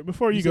on. Before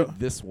you go, said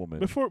this woman.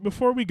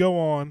 before we go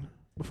on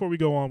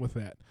with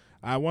that,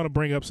 I want to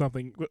bring up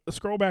something.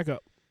 Scroll back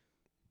up.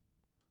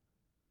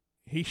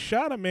 He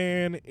shot a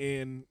man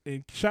and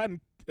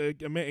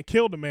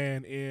killed a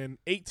man in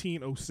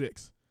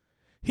 1806.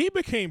 He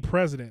became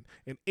president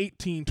in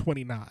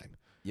 1829.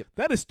 Yep.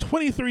 That is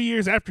 23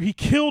 years after he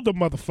killed the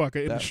motherfucker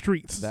in the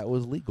streets. That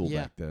was legal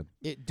Yeah. back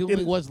then.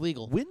 Dueling was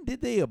legal. When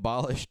did they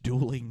abolish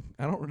dueling?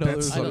 I don't know.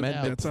 That's- There's I don't know.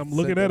 amendments. I'm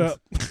looking that up.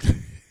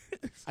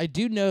 I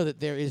do know that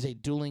there is a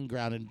dueling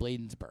ground in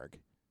Bladensburg.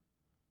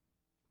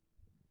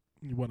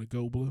 You want to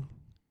go, Blue?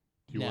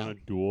 Do you No. want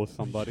to duel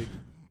somebody?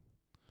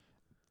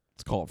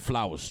 It's called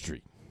Flower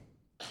Street.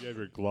 You have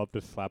your glove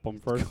to slap them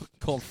first?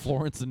 Called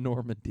Florence and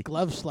Normandy.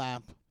 Glove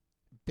slap,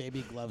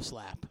 baby glove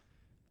slap.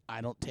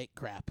 I don't take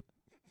crap.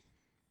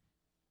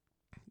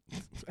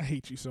 I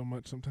hate you so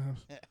much sometimes.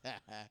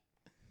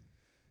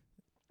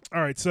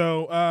 All right,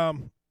 so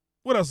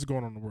what else is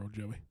going on in the world,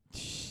 Joey?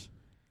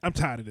 I'm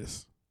tired of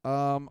this.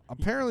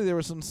 Apparently there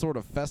was some sort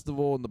of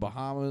festival in the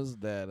Bahamas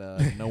that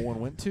no one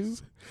went to.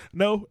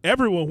 No,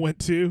 everyone went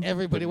to,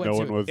 Everybody went no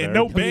to one was there. and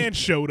no band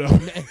showed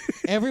up.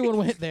 Everyone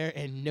went there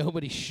and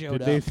nobody showed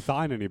Did up. they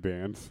sign any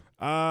bands?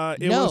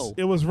 No.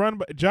 It was run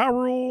by Ja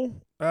Rule.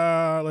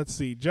 Let's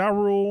see, Ja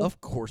Rule. Of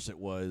course it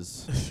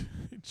was.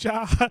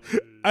 Ja.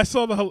 I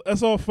saw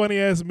a funny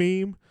ass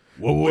meme,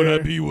 What would I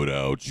be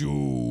without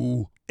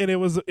you? and it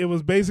was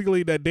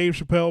basically that Dave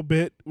Chappelle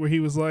bit where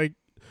he was like,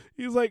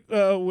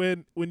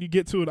 when you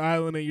get to an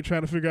island and you're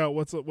trying to figure out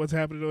what's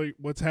happening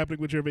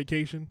with your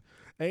vacation,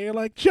 and you're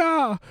like,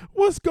 Ja,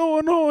 what's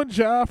going on,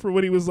 Ja? For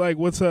when he was like,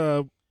 what's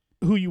who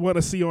you want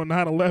to see on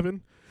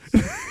 9/11?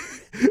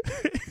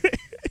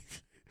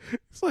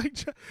 It's like,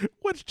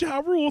 what's Ja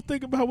Rule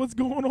think about what's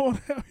going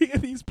on out here?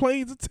 These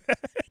planes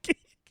attacking.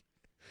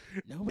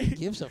 Nobody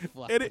gives a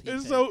fuck. And, what he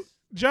and so thinks.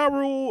 Ja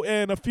Rule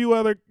and a few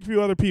other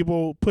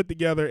people put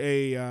together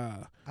a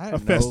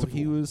festival.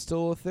 He was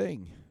still a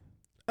thing.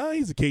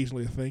 He's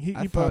occasionally a thing. He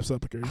I pops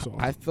thought- up every so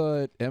often. I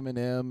thought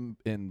Eminem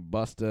and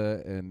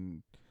Busta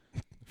and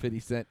 50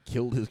 Cent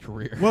killed his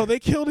career. Well, they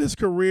killed his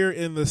career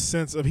in the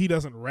sense of he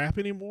doesn't rap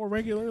anymore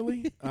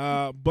regularly,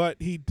 but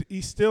he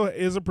still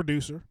is a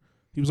producer.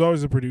 He was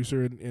always a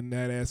producer in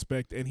that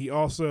aspect, and he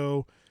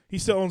still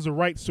owns the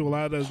rights to a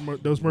lot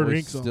of those Murder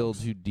Voice Inc. songs. still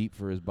too deep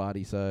for his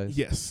body size.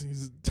 Yes,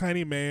 he's a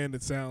tiny man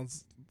that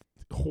sounds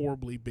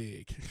horribly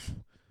big.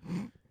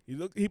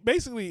 He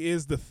basically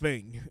is the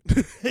Thing.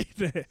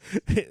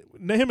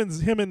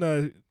 him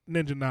and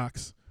Ninja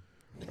Knox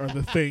are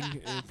the Thing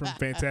from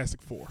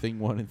Fantastic Four. Thing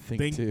 1 and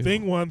Thing 2.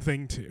 Thing 1,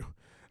 Thing 2.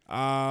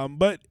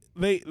 But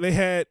they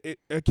had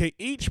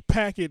each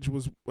package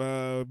was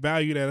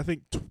valued at I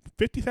think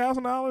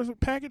 $50,000 a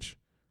package.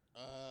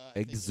 I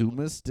think so.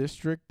 Exumus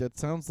District? That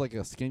sounds like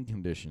a skin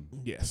condition.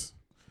 Yes,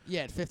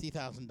 Yeah, at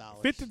 $50,000.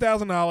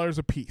 $50,000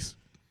 a piece.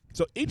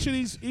 So each of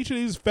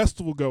these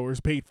festival goers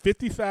paid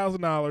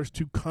 $50,000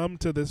 to come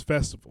to this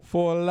festival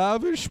For a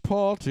lavish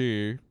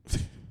party.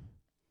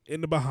 in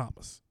the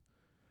Bahamas.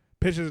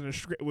 Pitches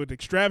with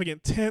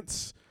extravagant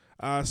tents,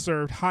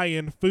 served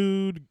high-end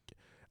food,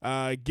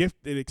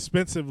 gifted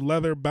expensive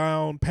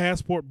leather-bound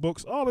passport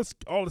books, all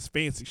this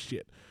fancy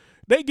shit.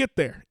 They get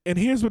there, and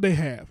here's what they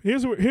have.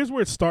 Here's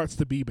where it starts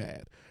to be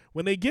bad.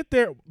 When they get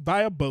there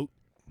by a boat,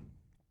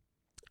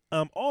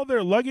 all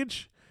their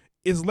luggage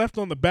is left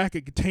on the back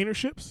of container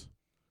ships,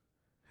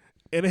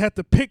 and they have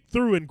to pick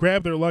through and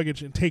grab their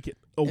luggage and take it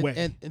away.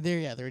 And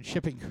they're in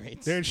shipping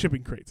crates. They're in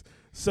shipping crates.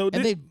 So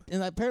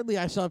and apparently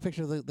I saw a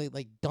picture of they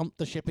like dumped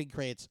the shipping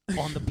crates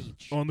on the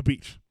beach. on the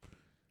beach,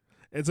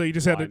 and so you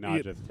just Why had to.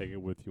 not just take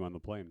it with you on the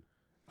plane?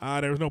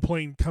 There was no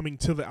plane coming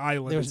to the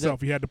island There was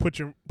itself. You had to put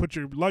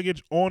your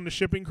luggage on the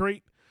shipping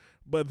crate,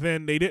 but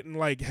then they didn't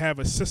have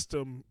a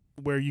system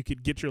where you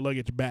could get your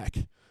luggage back.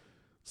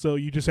 So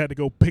you just had to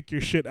go pick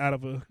your shit out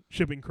of a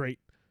shipping crate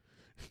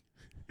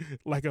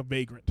like a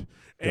vagrant.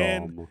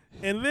 Dumb.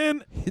 And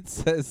then It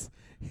says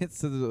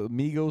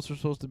Migos are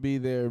supposed to be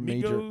there.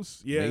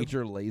 Migos, yeah,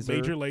 Major Lazer.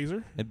 Major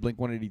Lazer. And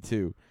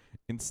Blink-182.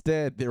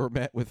 Instead, they were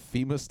met with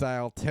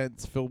FEMA-style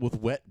tents filled with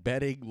wet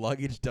bedding,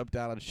 luggage dumped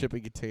out on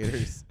shipping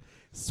containers,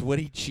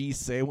 sweaty cheese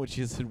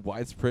sandwiches and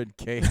widespread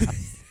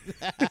chaos.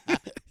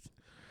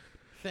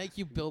 Thank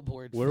you,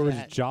 Billboard. Where for was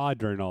that. Ja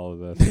during all of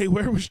this? Hey,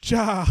 where was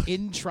Ja?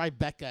 In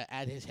Tribeca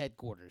at his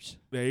headquarters.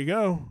 There you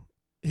go.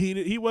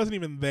 He wasn't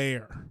even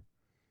there.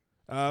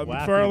 Laughing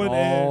McFarlane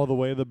all and the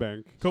way to the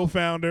bank.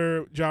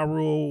 co-founder Ja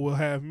Rule will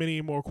have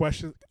many more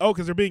questions. Oh,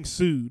 because they're being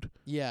sued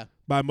Yeah.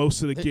 by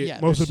most of the Yeah,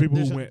 most of the people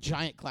there's who a went.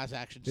 giant class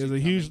action There's suit a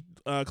huge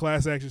coming.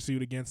 class action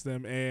suit against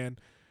them, and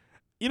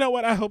you know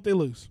what? I hope they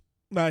lose.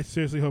 I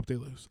seriously hope they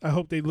lose. I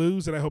hope they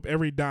lose, and I hope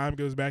every dime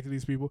goes back to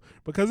these people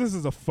because this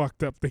is a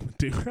fucked up thing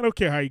to do. I don't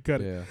care how you cut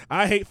it.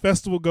 I hate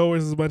festival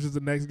goers as much as the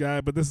next guy,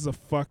 but this is a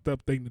fucked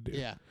up thing to do.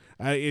 Yeah.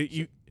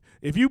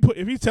 If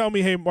you tell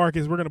me, hey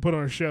Marcus, we're gonna put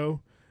on a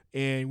show,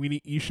 and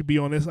you should be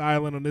on this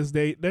island on this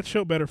date, that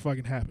show better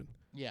fucking happen.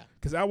 Yeah.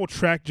 Because I will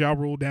track Ja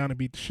Rule down and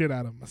beat the shit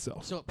out of him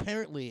myself. So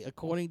apparently,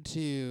 according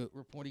to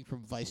reporting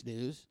from Vice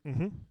News,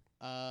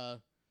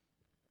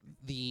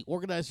 the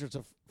organizers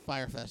of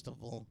Fire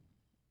Festival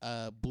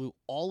blew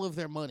all of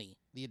their money,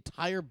 the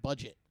entire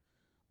budget,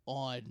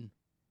 on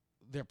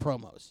their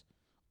promos,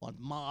 on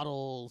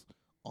models,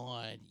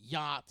 on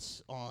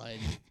yachts, on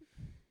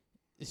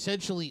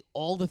essentially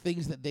all the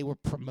things that they were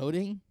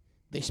promoting.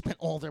 They spent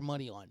all their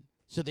money on.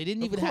 So they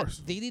didn't even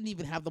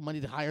have the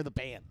money to hire the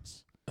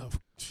bands.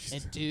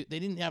 They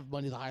didn't have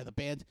money to hire the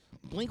bands.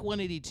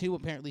 Blink-182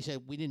 apparently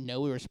said we didn't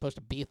know we were supposed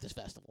to be at this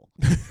festival.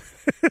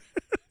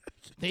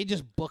 They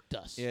just booked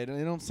us. Yeah,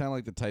 they don't sound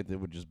like the type that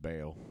would just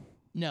bail.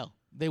 No,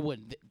 they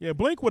wouldn't. Yeah,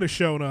 Blink would have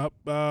shown up.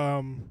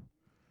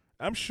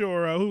 I'm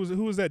sure.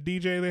 Who was that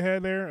DJ they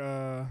had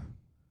there?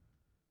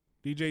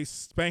 DJ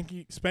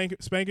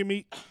Spankin'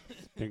 Meat.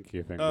 Thank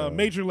you.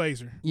 Major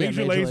Lazer. Yeah,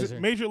 Major Lazer.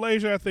 Major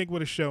Lazer, I think,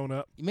 would have shown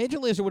up. Major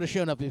Lazer would have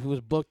shown up if he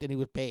was booked and he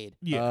was paid.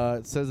 Yeah.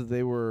 It says that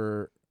they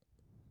were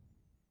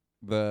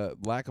the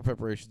lack of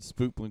preparation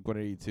spooked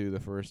Blink-182, the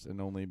first and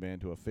only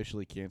band to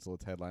officially cancel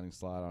its headlining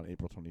slot on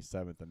April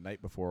 27th, the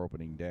night before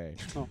opening day.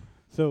 Oh,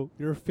 so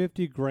your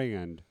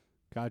 $50,000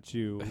 got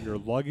you your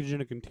luggage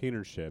in a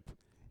container ship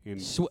and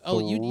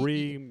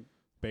three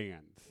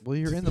bands. Well,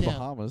 you're in the Yeah.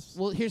 Bahamas.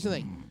 Well, here's the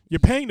thing. You're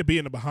paying to be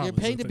in the Bahamas. You're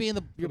paying I to be in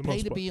the. think, You're for the paying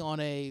most to part. be on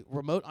a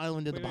remote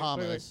island in the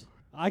Bahamas.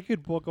 I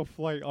could book a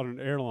flight on an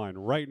airline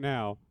right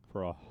now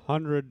for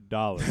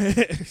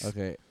 $100.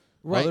 Okay.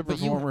 Right, Other but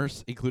you-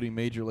 performers, including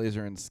Major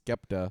Lazer and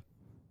Skepta,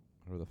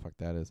 whatever the fuck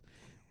that is,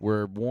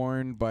 were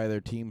warned by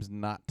their teams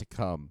not to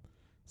come.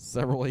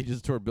 Several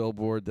agents told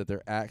Billboard that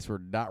their acts were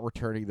not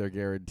returning their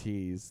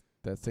guarantees.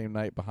 That same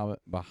night,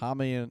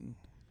 Bahamian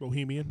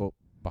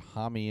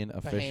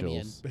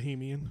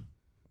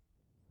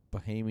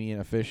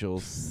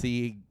officials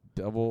seeing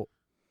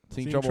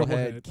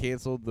Troublehead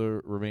canceled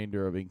the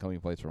remainder of incoming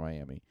flights from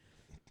Miami.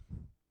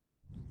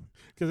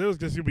 Because it was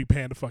just going to be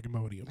Panda fucking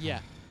Modium. Yeah,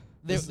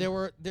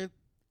 there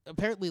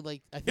apparently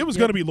like I think it was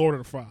going to be Lord of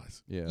the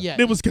Flies. Yeah.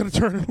 It was going to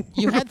turn. What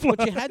you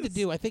had to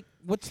do. I think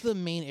what's the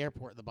main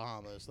airport in the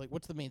Bahamas? Like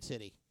what's the main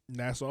city?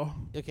 Nassau.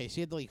 Okay, so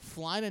you had to like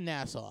fly to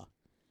Nassau,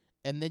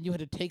 and then you had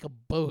to take a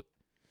boat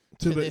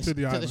to this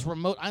island.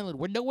 remote island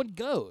where no one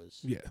goes.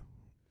 Yeah,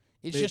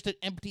 it's just an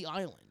empty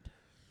island.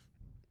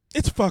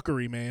 It's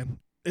fuckery, man.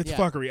 It's Yeah.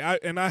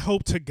 fuckery. I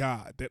hope to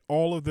God that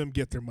all of them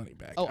get their money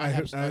back. Oh, I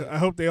absolutely.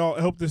 hope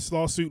I hope this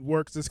lawsuit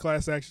works, this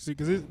class action suit,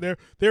 because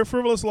they're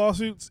frivolous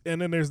lawsuits,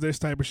 and then there's this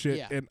type of shit.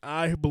 Yeah. And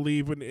I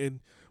believe in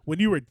when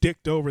you were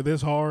dicked over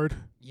this hard,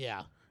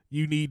 Yeah.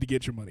 you need to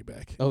get your money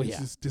back. Oh,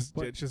 it's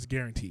it's just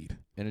guaranteed.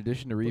 In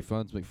addition to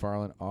refunds,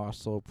 McFarlane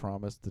also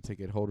promised the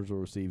ticket holders will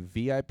receive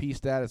VIP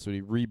status when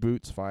he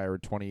reboots Fire in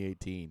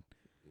 2018.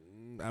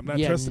 I'm not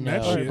trusting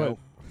that no. shit. But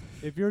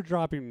if you're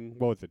dropping,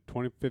 what was it,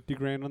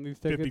 $50,000 on these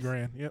tickets?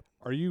 $50,000. Yep.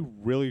 Are you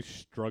really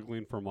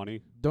struggling for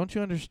money? Don't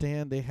you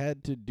understand? They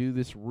had to do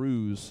this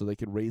ruse so they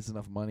could raise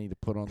enough money to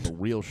put on the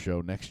real show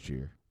next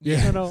year.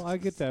 Yeah. No, I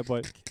get that,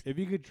 but if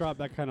you could drop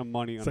that kind of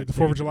money It's on like a the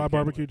 4th of ticket July to begin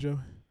barbecue, with, Joe.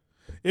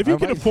 If you I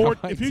can might- afford,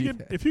 I might do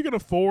that. if you can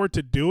afford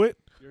to do it,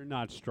 you're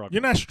not struggling.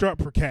 you're not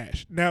strapped for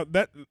cash. Now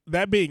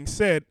that being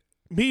said,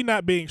 me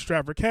not being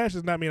strapped for cash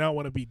does not mean I don't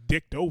want to be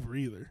dicked over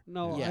either.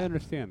 No, Yeah. I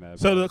understand that.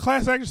 So but the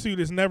class action suit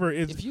is never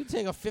is. If you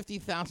take a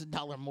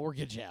 $50,000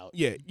 mortgage out,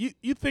 Yeah,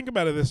 you think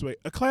about it this way: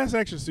 a class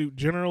action suit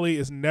generally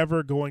is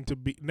never going to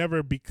be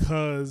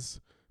because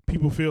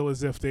people feel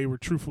as if they were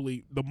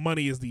truthfully the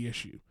money is the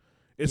issue.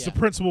 It's the Yeah.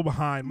 principle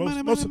behind most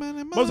of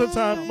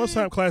the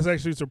time class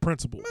action suits are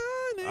principle.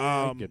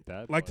 I get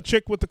that. Like the but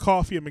chick with the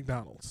coffee at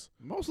McDonald's.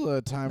 Most of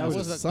the time, that it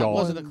wasn't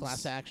someone's- a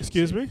class action.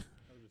 Excuse suit. me?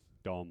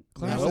 dumb.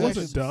 Class No, it wasn't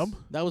actions- dumb.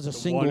 That was a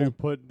The one who single.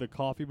 put the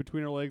coffee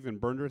between her legs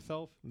and burned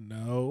herself?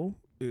 No,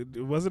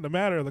 it wasn't a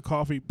matter of the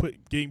coffee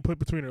getting put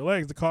between her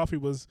legs. The coffee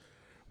was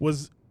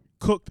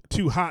cooked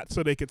too hot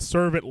so they could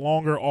serve it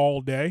longer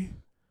all day.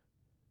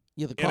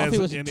 Yeah, the And coffee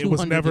was at and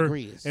 200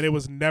 degrees. and it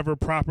was never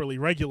properly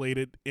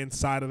regulated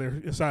inside of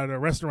their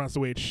restaurants the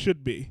way it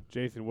should be.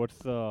 Jason, what's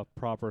the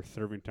proper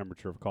serving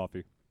temperature of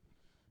coffee?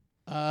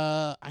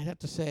 I'd have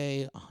to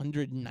say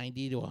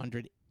 190 to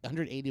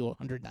 180 to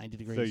 190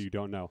 degrees. So you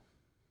don't know.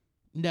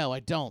 No, I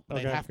don't. But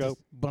Okay, I'd have go.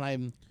 to. But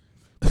I'm.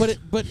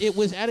 but it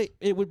was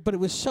but it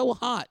was so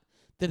hot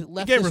that it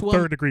left. He gave this her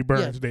woman, third-degree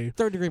burns, yeah, Dave.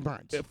 Third-degree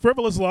burns. A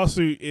frivolous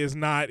lawsuit is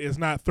not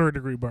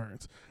third-degree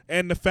burns.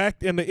 And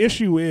the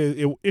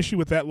issue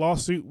with that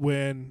lawsuit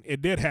when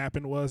it did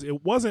happen was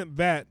it wasn't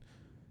that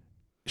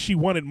she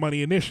wanted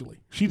money initially.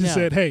 She just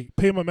said, "Hey,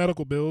 pay my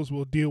medical bills.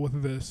 We'll deal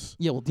with this.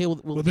 Yeah, we'll deal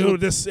with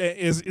this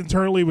is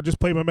internally. We'll just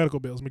pay my medical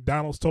bills."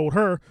 McDonald's told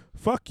her,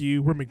 "Fuck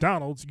you. We're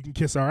McDonald's. You can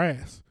kiss our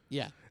ass."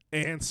 Yeah.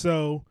 And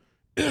so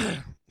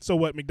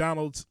what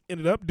McDonald's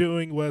ended up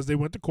doing was they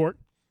went to court,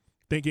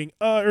 thinking,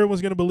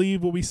 everyone's gonna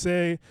believe what we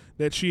say,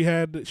 that she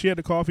had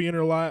the coffee in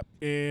her lap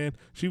and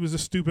she was a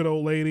stupid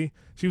old lady.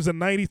 She was a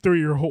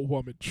 93-year-old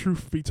woman.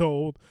 Truth be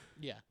told.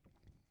 Yeah.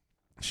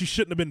 She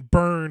shouldn't have been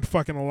burned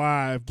fucking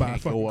alive by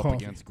Can't fucking go up coffee.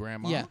 against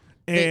grandma. Yeah.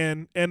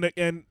 And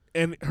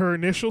her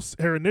initial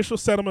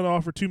settlement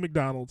offer to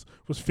McDonald's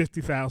was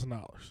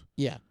 $50,000.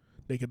 Yeah.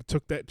 They could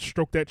have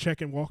stroked that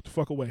check and walked the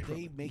fuck away from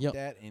They it. make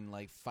that in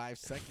like 5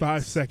 seconds.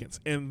 5 seconds,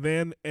 and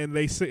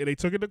they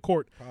took it to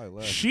court. Probably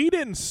less. She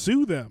didn't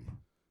sue them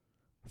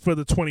for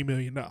the $20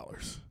 million.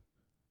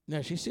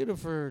 No, she sued him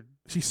for.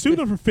 She sued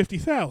them for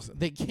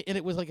 $50,000. And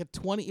it was like a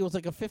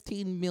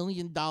 $15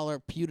 million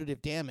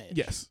punitive damage.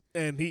 Yes,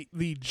 and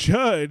the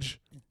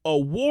judge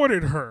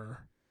awarded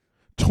her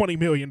 $20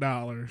 million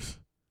at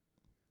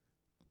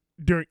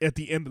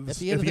the end of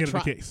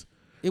the case.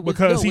 It was,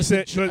 because he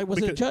said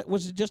was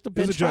it just a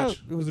bench trial?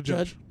 It was a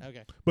judge.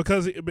 Okay.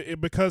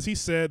 Because he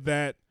said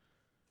that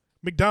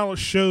McDonald's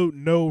showed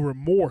no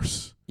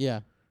remorse. Yeah.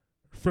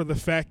 For the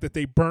fact that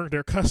they burned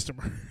their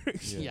customer.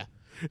 Yeah.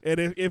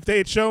 And if they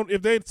had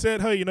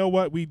said, "Hey, you know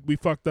what? We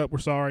fucked up. We're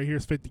sorry.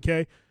 Here's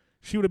 $50K,"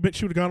 she would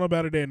have gone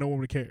about her day and no one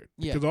would have cared.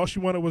 Yeah. Because all she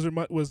wanted was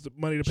the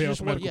money to pay off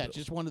medical bills.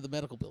 Just wanted the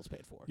medical bills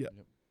paid for. Yeah.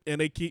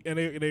 And I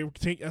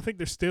think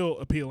they're still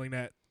appealing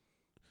that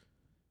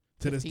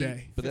to this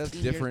day. But that's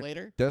different.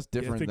 Later? That's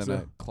different than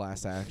a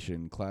class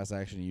action. Class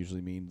action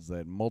usually means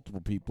that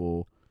multiple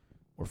people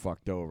were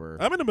fucked over.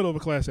 I'm in the middle of a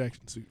class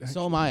action suit. Actually.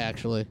 So am I,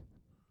 actually.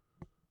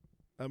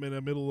 I'm in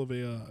the middle of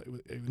a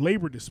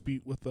labor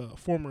dispute with a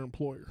former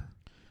employer.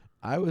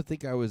 I would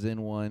think I was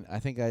in one. I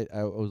think I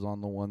was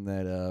on the one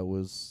that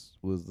was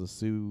the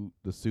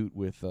suit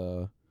with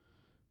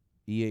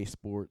EA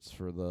Sports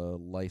for the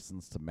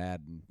license to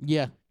Madden.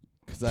 Yeah.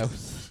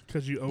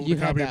 Because you own the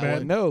copy of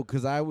Madden? No,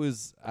 because I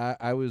was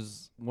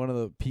one of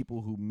the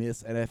people who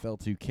miss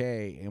NFL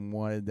 2K and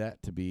wanted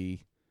that to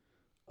be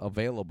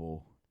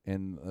available.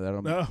 And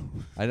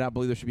I do not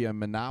believe there should be a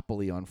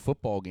monopoly on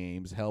football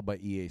games held by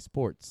EA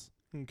Sports.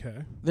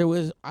 Okay.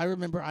 I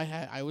remember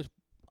I was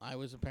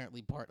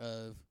apparently part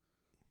of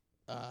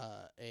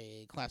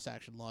a class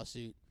action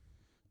lawsuit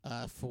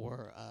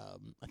for I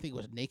think it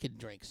was Naked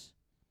Drinks.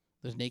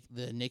 There's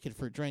the Naked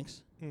Fruit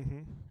drinks. Mm-hmm.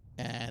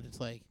 And it's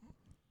like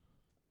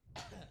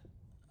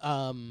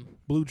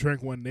Blue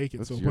drank one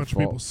naked, so a bunch of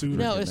people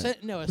sued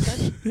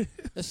her.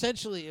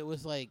 Essentially it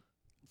was like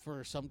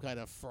for some kind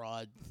of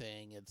fraud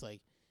thing. It's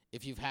like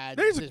if you've had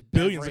there's this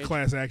billions beverage, of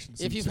class actions.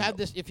 If you've had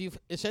this,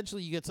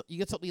 essentially you get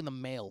something in the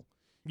mail.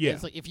 Yeah.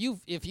 It's like if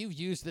you've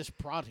used this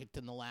product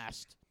in the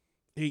last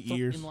 8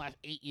 years. In the last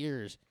 8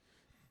 years,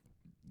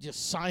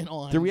 just sign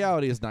on. The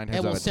reality is 9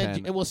 times out of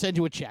 10. It will send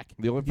you a check.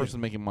 The only person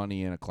making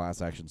money in a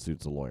class action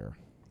suit's a lawyer.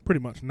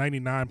 Pretty much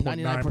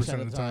 99.9%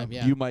 of the time.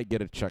 Yeah. You might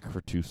get a check for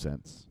 2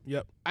 cents.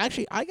 Yep.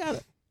 Actually, I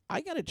got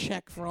a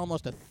check for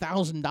almost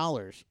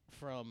 $1,000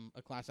 from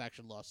a class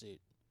action lawsuit.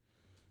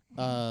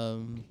 I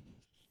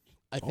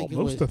think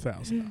almost it was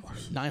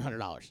 $1,000.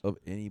 $900 of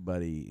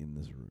anybody in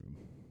this room.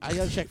 I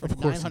got a check for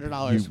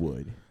 $900. You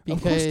would.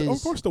 Because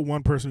of course, the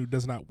one person who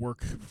does not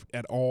work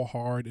at all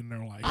hard in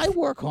their life. I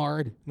work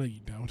hard. No, you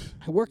don't.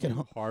 I work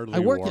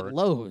at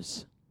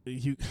Lowe's.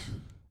 You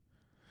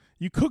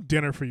cook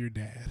dinner for your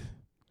dad.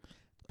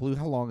 Blue,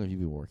 how long have you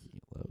been working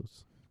at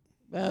Lowe's?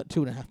 About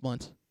 2.5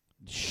 months.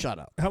 Shut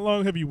up. How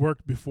long have you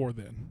worked before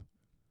then?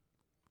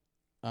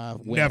 Where?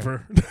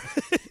 Never.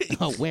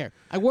 Oh, where?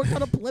 I worked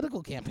on a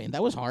political campaign.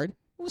 That was hard.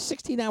 It was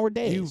 16-hour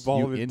days. You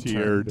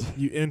volunteered.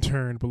 You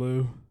interned,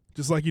 Blue.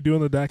 Just like you do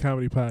on the Dot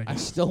Comedy Podcast. I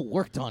still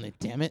worked on it,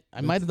 damn it.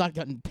 I might have not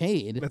gotten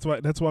paid.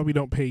 That's why we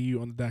don't pay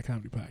you on the Dot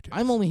Comedy Podcast.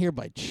 I'm only here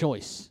by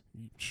choice.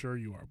 Sure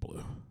you are,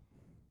 Blue.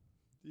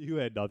 You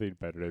had nothing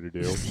better to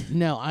do.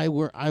 No, I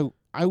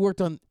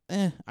worked on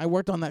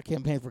that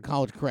campaign for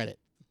college credit.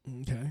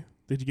 Okay.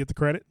 Did you get the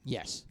credit?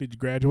 Yes. Did you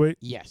graduate?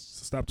 Yes.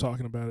 So stop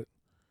talking about it.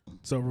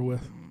 It's over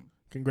with.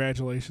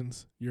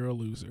 Congratulations. You're a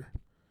loser.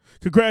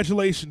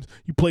 Congratulations.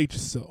 You played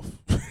yourself.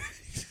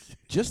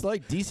 Just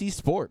like DC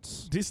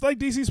Sports. Just like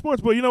DC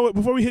Sports. But you know what?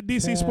 Before we hit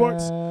DC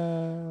Sports,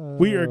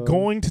 we are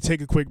going to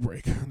take a quick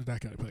break on that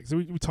kind of place.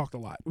 We talked a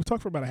lot. We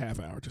talked for about a half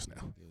hour just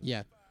now.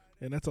 Yeah.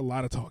 And that's a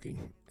lot of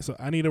talking. So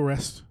I need a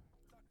rest.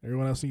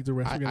 Everyone else needs a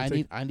rest.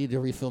 I need to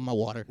refill my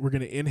water. We're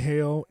going to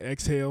inhale,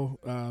 exhale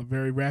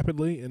very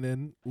rapidly, and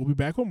then we'll be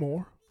back with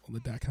more on the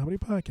Dot Comedy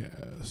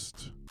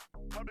Podcast.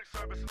 Public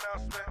service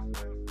announcement.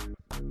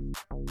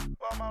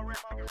 Why my rich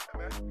niggas,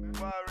 man?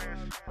 Why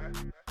rich, man?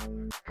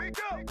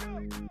 Miko!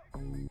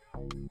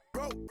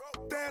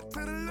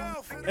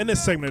 And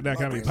this segment of That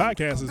Comedy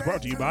Podcast is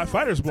brought to you by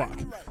Fighters Block.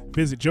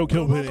 Visit Joe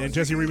Kilpin and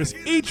Jesse Rivas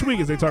each week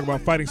as they talk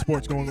about fighting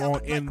sports going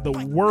on in the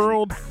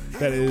world.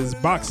 That is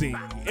boxing,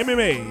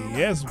 MMA,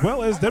 as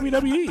well as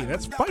WWE.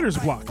 That's Fighters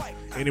Block.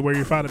 Anywhere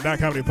you find a That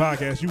Comedy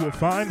Podcast, you will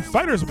find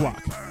Fighters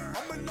Block.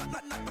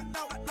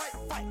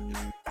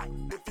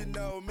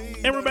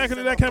 And we're back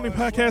into That Comedy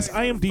Podcast.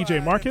 I am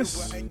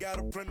DJMarcus.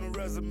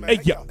 Hey,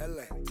 yo.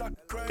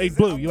 Hey,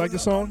 Blue, you like the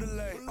song?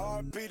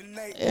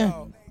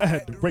 Yeah. I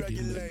had to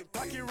regulate.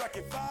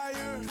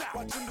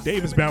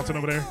 Dave is bouncing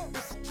over there.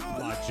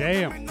 My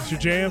jam. It's your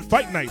jam.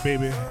 Fight night,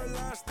 baby.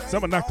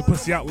 Someone knocked the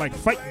pussy out like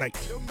fight night.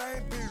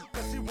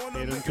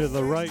 Hit him to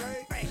the right.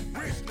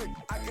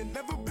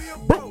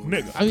 Bro,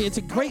 nigga. I mean, it's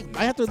a great.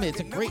 I have to admit, it's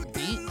a great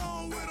beat.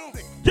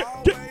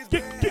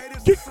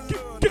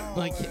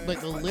 Like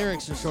the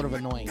lyrics are sort of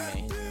annoying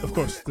me. Of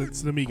course,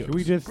 it's the Migos. Can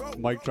we just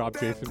mic drop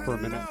Jason for a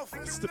minute?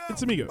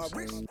 It's Amigos.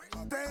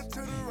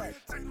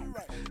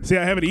 See,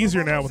 I have it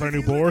easier now with our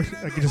new board.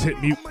 I can just hit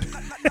mute.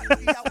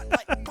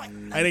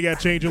 I ain't got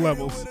to change your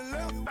levels.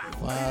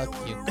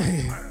 Fuck you.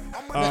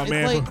 Oh,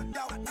 man.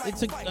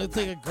 It's like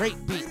a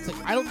great beat. It's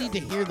like I don't need to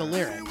hear the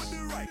lyrics.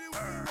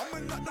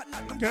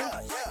 Okay.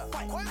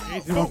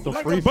 Jason wants to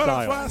Like a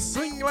butterfly, freestyle.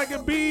 sing like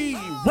a bee.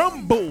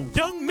 Rumble,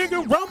 young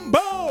nigga,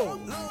 rumble.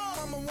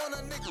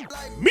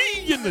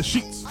 Me in the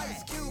sheets.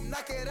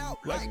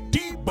 Like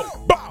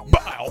Debo. Bow,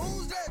 bow.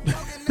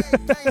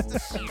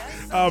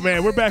 Oh,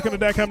 man, we're back on the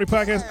That Comedy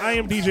Podcast. I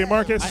am DJ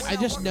Marcus. I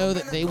just know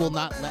that they will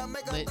not let.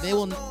 They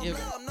will.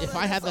 If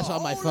I had this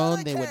on my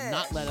phone, they would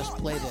not let us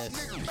play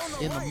this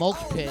in the mulch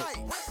pit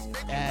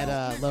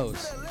at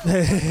Lowe's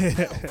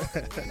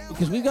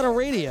because we've got a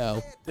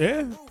radio.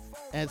 Yeah.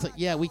 And it's like,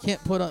 yeah, we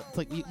can't put on. It's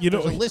like You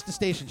know, there's a list of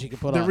stations you can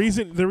put The on.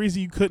 reason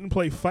you couldn't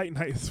play Fight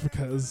Night is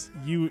because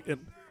you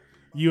and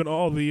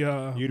all the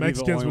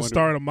Mexicans would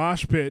start a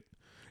mosh pit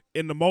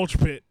in the mulch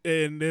pit,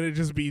 and then it'd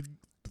just be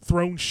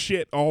thrown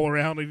shit all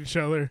around at each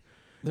other.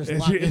 There's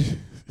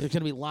going to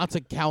be lots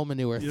of cow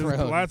manure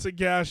thrown. Lots of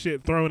cow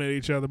shit thrown at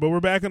each other. But we're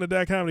back on the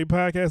That Comedy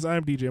Podcast.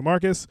 I'm DJ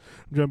Marcus.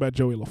 I'm joined by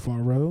Joey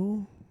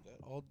LaFaro.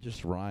 All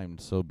just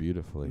rhymed so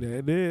beautifully. Yeah,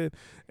 it did.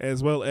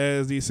 As well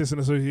as the assistant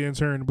associate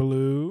intern,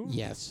 Blue.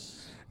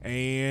 Yes.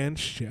 And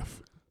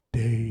Chef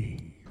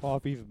Dave.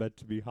 Coffee's meant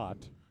to be hot.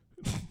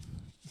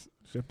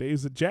 Chef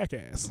Dave's a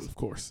jackass, of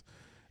course,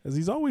 as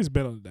he's always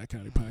been on the That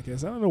Comedy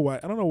Podcast. I don't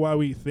know why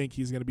we think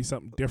he's going to be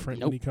something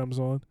different when he comes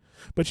on.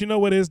 But you know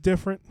what is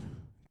different?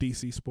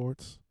 DC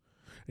Sports.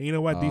 And you know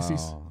why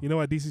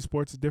DC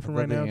Sports is different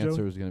right now, The answer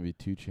Joe? was going to be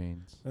 2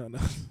 Chainz. No.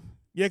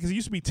 Yeah, because he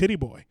used to be Titty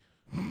Boy.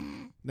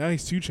 Now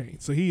he's 2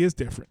 Chainz, so he is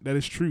different. That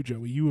is true,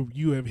 Joey.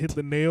 You have hit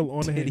the nail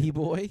on the head. Titty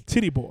Boy?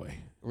 Titty Boy.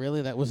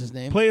 Really, that was his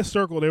name? Play a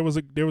circle. There was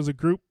a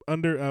group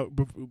under.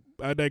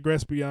 I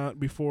digress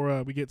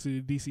before we get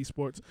to DC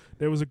Sports.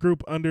 There was a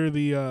group under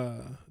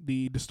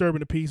the Disturbing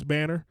the Peace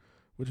banner,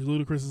 which is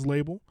Ludacris's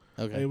label.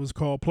 Okay. It was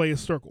called Play a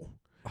Circle.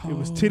 It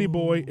was Titty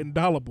Boy and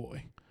Dollar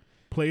Boy.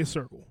 Play a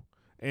Circle,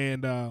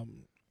 and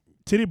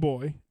Titty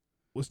Boy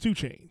was 2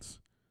 Chainz.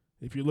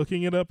 If you're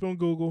looking it up on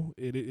Google,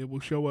 it will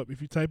show up.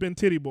 If you type in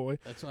Titty Boy,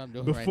 That's what I'm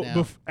doing right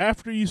now.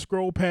 After you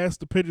scroll past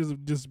the pictures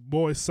of just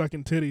boys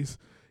sucking titties,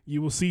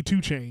 you will see 2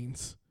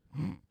 Chainz.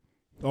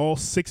 All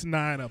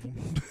 6'9" of them.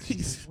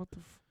 What the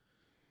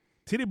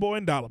Titty Boy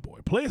and Dollar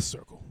Boy. Play a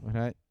circle.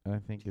 I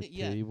think it's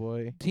Yeah. Titty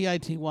Boy.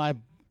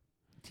 TITYBOI.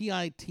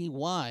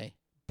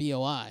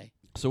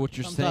 So what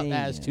you're Comes saying up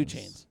as is, 2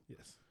 Chainz.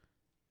 Yes.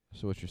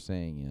 So what you're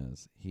saying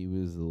is he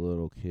was the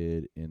little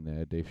kid in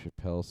that Dave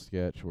Chappelle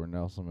sketch where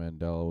Nelson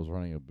Mandela was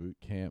running a boot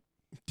camp.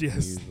 Yes.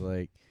 He's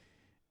like,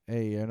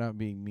 "Hey, I'm not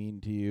being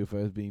mean to you. If I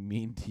was being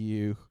mean to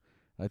you,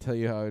 I tell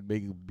you how I'd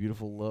make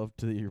beautiful love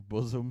to your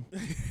bosom."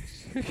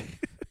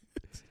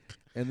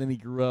 And then he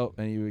grew up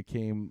and he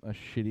became a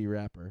shitty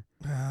rapper.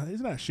 He's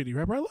not a shitty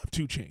rapper. I love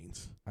 2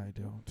 Chainz. I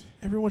don't.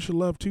 Everyone should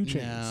love 2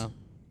 Chainz. No.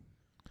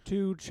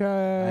 2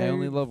 Chainz. I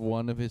only love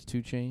one of his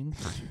 2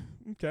 Chains.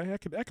 Okay, I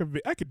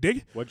could dig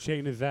it. What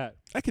chain is that?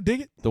 I could dig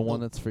it. The one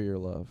that's for your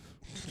love.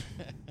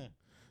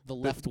 The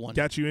left one.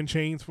 Got you in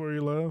chains for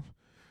your love.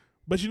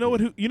 But you know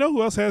what? You know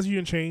who else has you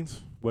in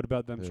chains? What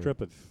about them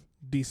strippers?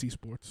 DC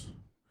Sports.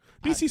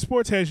 DC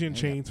Sports has you in I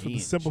got chains for me the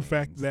in simple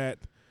fact chains. that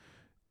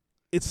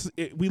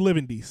we live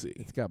in DC.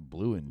 It's got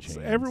blue in chains.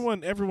 So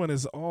everyone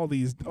is all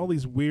these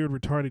weird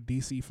retarded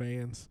DC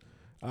fans,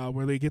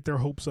 where they get their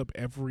hopes up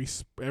every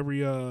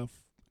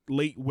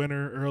late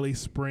winter, early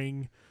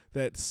spring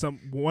that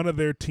one of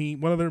their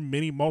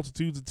many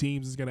multitudes of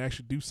teams is going to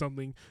actually do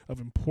something of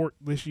import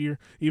this year,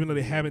 even though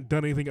they haven't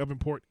done anything of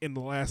import in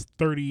the last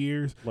 30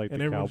 years. Like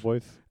and the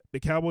Cowboys? The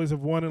Cowboys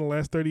have won in the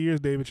last 30 years,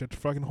 David. Shut your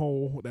fucking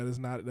hole. That is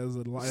a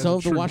lie. So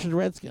have the Washington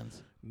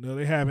Redskins. No,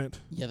 they haven't.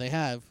 Yeah, they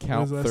have. Count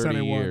When's the last time 30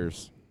 they won?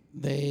 years.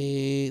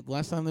 The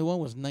last time they won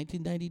was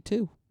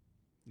 1992.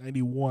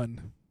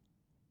 91.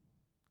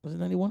 Was it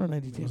 91 or It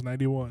 92? was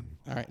 91.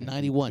 All right,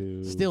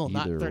 91. Still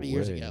not Either 30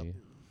 years way. ago.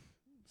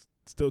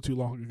 Still too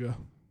long ago.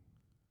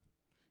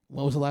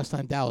 When was the last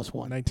time Dallas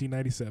won?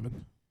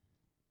 1997.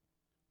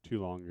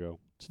 Too long ago.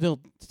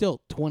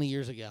 Still 20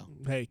 years ago.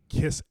 Hey,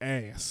 kiss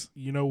ass.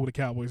 You know the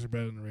Cowboys are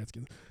better than the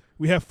Redskins.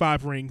 We have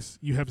 5 rings.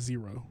 You have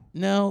 0.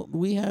 No,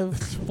 we have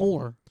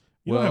 4.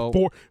 You don't Well- have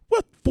 4.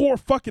 What 4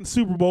 fucking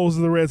Super Bowls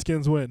do the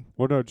Redskins win?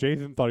 Well, no,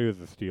 Jason thought he was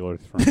the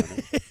Steelers for a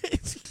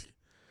minute.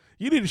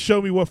 You didn't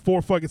show me what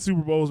 4 fucking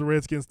Super Bowls the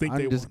Redskins think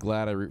they I'm just won.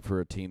 glad I root for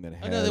a team that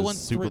has no, they won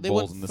Super three- they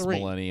Bowls won in this 3.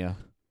 millennia.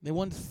 They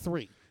won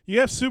 3. You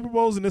have Super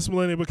Bowls in this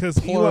millennium because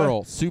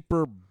Plural.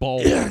 Super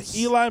Bowls.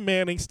 Eli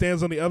Manning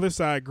stands on the other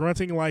side,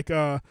 grunting like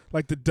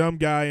the dumb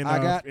guy in I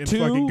got in 2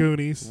 fucking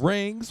Goonies.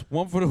 rings,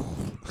 one for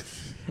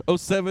the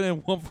 07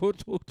 and one for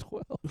 12.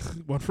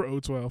 One for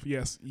 012.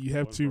 Yes, you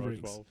have One 2 for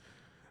rings.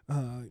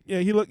 12. Yeah,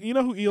 he look. You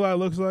know who Eli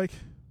looks like?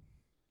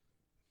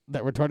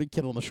 That retarded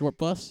kid on the short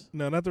bus?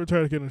 No, not the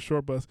retarded kid in the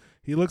short bus.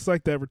 He looks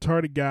like that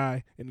retarded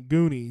guy in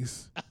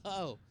Goonies.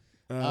 Oh.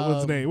 What's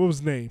his name? What was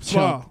his name?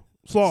 Chunk.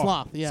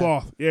 Sloth. Yeah.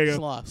 Sloth. Yeah, you go.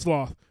 Sloth.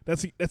 Sloth.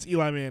 That's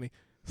Eli Manning.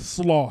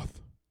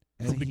 Sloth.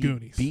 And From the he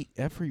Goonies. beat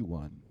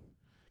everyone.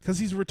 Because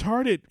he's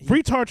retarded.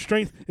 Retard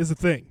strength is a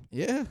thing.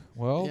 Yeah.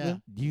 Well, Yeah.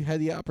 then you had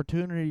the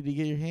opportunity to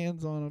get your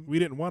hands on him. We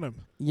didn't want him.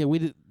 Yeah, we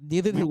did.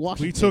 Neither did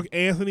Washington. We took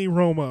Anthony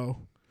Romo,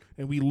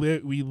 and we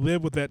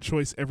live with that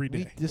choice every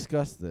We day.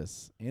 discussed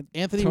this.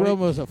 Anthony Tony-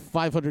 Romo's a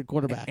 500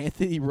 quarterback.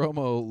 Anthony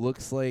Romo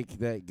looks like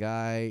that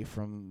guy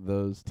from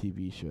those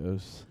TV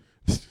shows.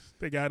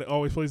 The guy that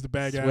always plays the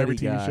bad guy in Sweaty every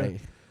TV show. guy.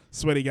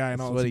 Sweaty guy and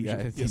all Sweaty the guy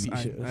TV in shows. TV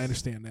Yes, shows. I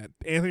understand that.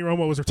 Anthony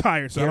Romo was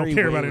retired, so I Gary don't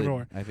care about it Whalen,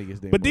 anymore. I think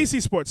his name But was.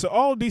 DC sports, so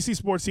all DC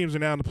sports teams are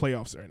now in the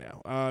playoffs right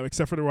now,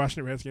 except for the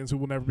Washington Redskins, who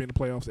will never be in the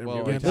playoffs ever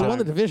Well, again. They won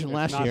the division It's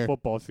last not year.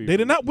 football season. They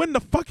did not win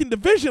the fucking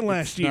division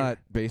last It's year. not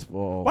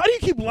baseball. Why do you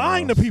keep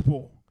lying to playoffs.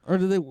 people? Or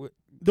did they?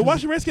 The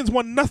Washington Redskins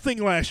won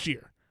nothing last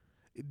year.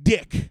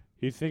 Dick.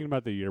 He's thinking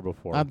about the year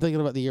before. I'm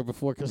thinking about the year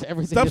before because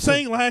everything. Stop is-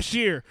 saying last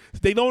year.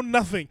 They know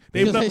nothing.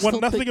 They've Because I won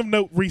still nothing think- of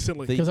note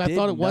recently. They 'Cause I did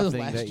thought it was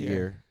nothing last that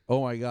year.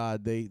 Oh my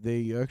God,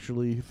 they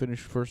actually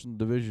finished first in the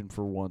division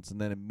for once,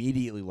 and then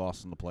immediately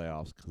lost in the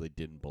playoffs because they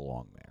didn't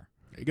belong there.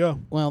 There you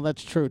go. Well,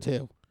 that's true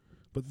too.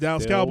 But the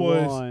Dallas Still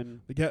Cowboys,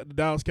 won. the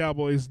Dallas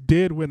Cowboys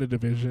did win the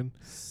division.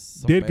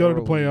 Did go to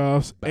the Summarily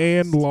playoffs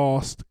and bounced.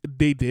 lost.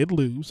 They did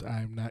lose.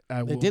 I'm not.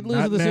 I They will did lose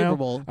not in the now. Super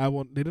Bowl. I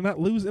will. They did not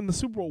lose in the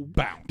Super Bowl.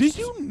 Bounced. Did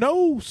you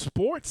know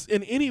sports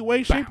in any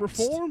way, shape, or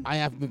Bounced. form? I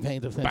haven't been paying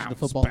attention to Bounce,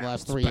 football the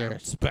last 3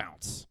 years.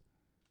 Bounce.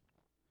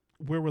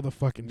 Where were the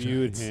fucking Mute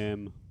Giants?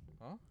 him.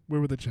 Where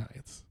were the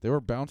Giants? They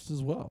were bounced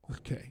as well.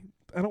 Okay,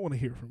 I don't want to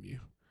hear from you.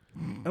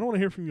 I don't want to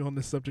hear from you on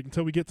this subject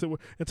until we get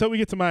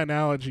to my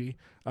analogy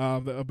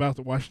about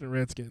the Washington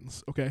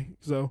Redskins. Okay,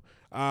 so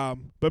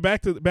but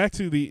back to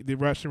the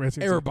Washington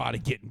Redskins. Everybody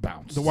getting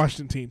bounced. The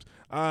Washington teams.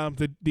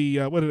 What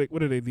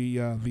are they?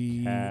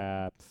 The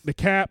Caps. the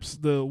Caps,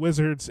 the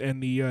Wizards,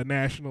 and the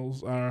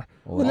Nationals are.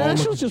 The all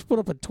Nationals just put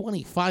up a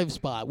 25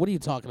 spot. What are you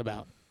talking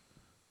about?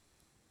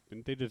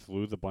 Didn't they just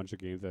lose a bunch of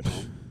games at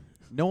home?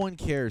 No one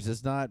cares.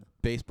 It's not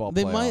baseball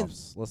They might-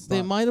 playoffs. Let's They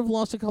not. might have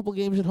lost a couple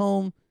games at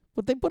home,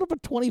 but they put up a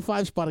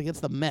 25 spot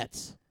against the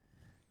Mets.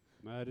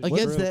 That is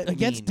Against true. that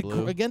against mean,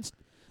 Blue? against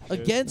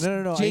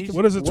No, Jacob.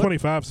 What is a What-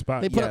 25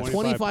 spot? They put Yeah, up 25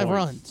 25 points.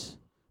 runs.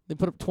 They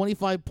put up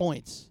 25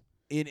 points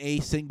in a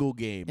single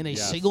game. in a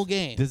Yes. single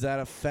game. Does that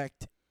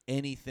affect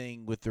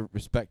anything with the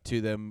respect to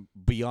them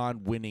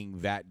beyond winning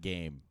that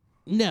game?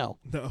 No.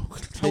 No.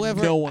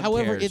 However, no one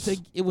however, cares.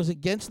 it was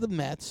against the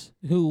Mets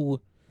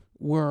who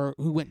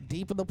went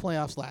deep in the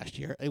playoffs last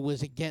year. It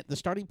was against the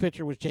starting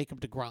pitcher was Jacob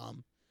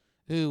deGrom,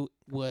 who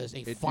was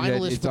a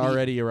finalist. It's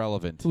already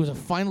irrelevant. Who was a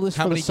finalist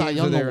How for many the Cy games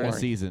are Young there in a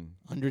Award? season?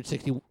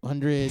 161,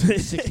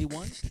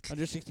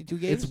 162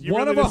 games. It's You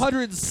one really of this-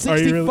 160 are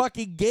you really-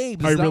 fucking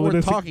games. Are Is you not really what we're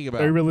this talking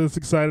about. Are you really this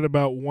excited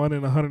about 1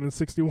 in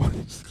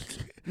 161?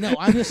 No,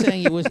 I'm just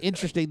saying it was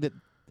interesting that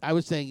I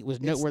was saying it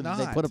was noteworthy that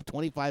they not. put up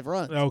 25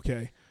 runs.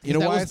 Okay. You know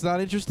that why was- it's not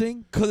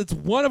interesting? Because it's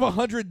one of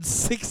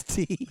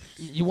 160.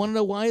 You want to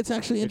know why it's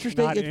actually It's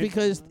interesting? not It's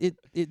because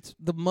it's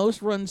the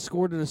most runs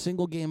scored in a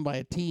single game by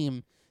a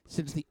team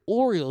since the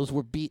Orioles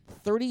were beat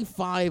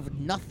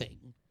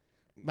 35-0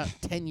 about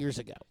 10 years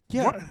ago.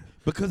 Yeah, What?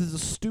 because it's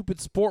a stupid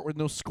sport with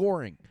no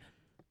scoring.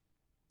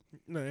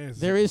 No, it's-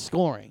 There is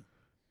scoring.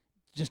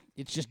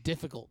 It's just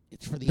difficult.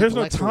 It's for the there's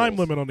no time intellectuals.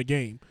 limit on the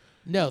game.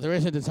 No, there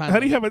isn't a time How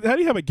do you limit.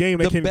 have a game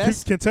that The can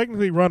best- can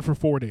technically run for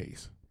 4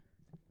 days?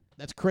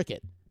 That's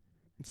cricket.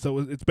 So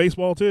it's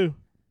baseball too.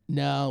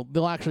 No,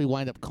 they'll actually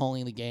wind up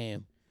calling the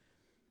game.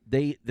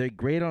 They're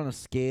great on a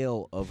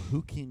scale of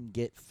who can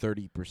get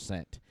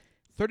 30%.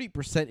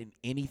 30% in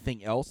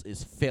anything else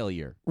is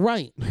failure.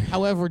 Right.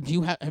 However,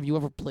 have you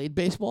ever played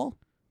baseball?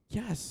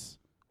 Yes.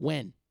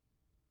 When?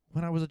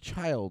 When I was a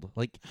child,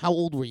 like How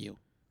old were you?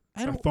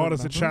 I I don't thought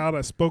as a remember. child,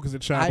 I spoke as a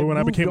child, I but when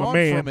I moved became a on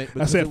man, from it I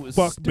because said, it was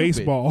 "Fuck stupid."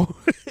 baseball."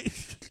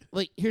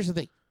 Like, here's the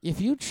thing: if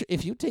you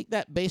take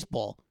that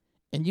baseball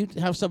and you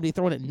have somebody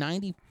throwing it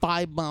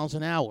 95 miles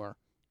an hour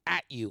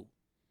at you,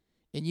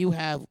 and you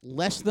have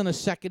less than a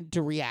second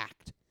to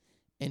react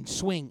and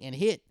swing and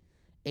hit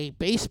a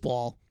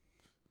baseball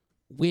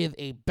with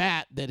a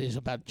bat that is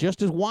about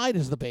just as wide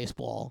as the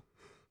baseball,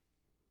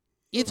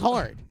 it's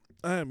hard.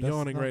 I am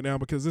yawning right now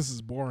because this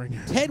is boring.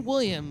 Ted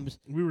Williams,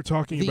 We were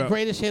talking about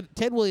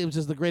Ted Williams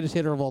is the greatest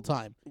hitter of all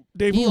time.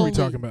 Dave. he What were we only-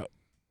 talking about?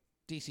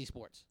 DC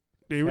Sports,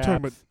 Dave, we're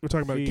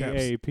talking about the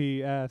Caps.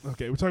 CAPS.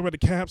 Okay, we're talking about the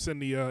Caps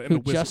and the who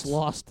Wizards.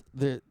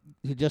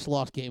 just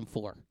lost Game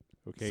 4.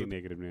 Okay, So-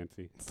 negative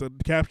Nancy. So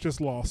the Caps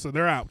just lost, so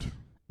they're out.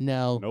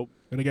 No, Nope.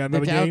 And they got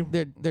they're another down.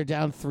 game. They're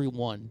down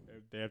 3-1.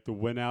 They have to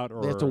win out,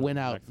 or They have to win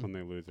out. next one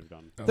they lose, they're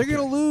done. They're Okay.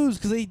 gonna lose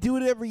because they do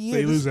it every year.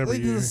 They lose every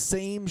They do year. the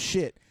same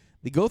shit.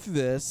 They go through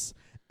this,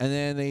 and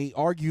then they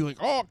argue like,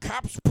 "Oh,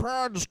 Caps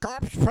Preds,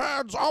 Caps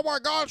Preds. Oh my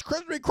gosh,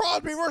 Crosby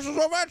versus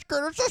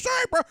Ovechkin. It's the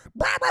same."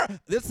 Blah, blah.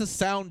 That's the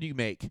sound you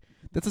make.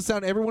 That's the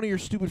sound every one of your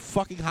stupid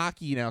fucking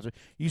hockey announcers.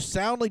 You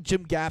sound like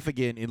Jim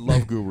Gaffigan in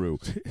Love Guru.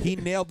 He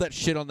nailed that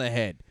shit on the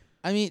head.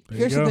 I mean, There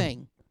here's you the go.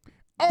 thing.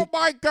 Oh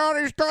my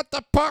God, he's got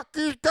the puck.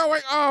 He's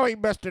going. Oh, he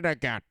missed it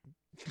again.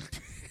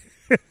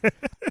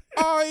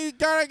 Oh, he's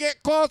gonna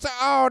get closer.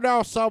 Oh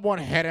no, someone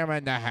hit him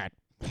in the head.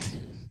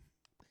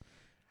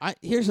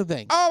 Here's the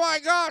thing. Oh my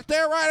gosh,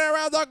 they're right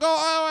around the goal.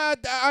 Oh,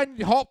 and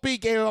Holtby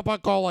gave up a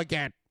goal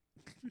again.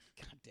 God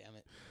damn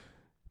it.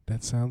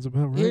 That sounds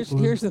about right.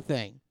 Here's the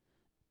thing.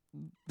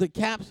 The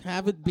Caps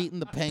haven't beaten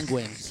the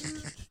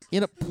Penguins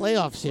in a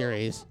playoff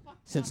series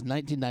since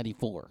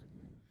 1994.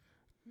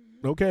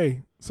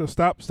 Okay, so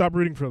stop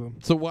rooting for them.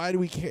 So why do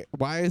we care?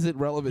 Why is it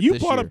relevant? You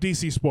this brought year? up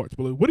DC Sports,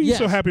 Blue. What are you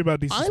so Yes. happy about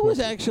DC I Sports? was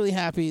actually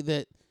happy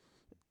that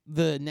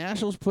the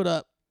Nationals put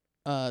up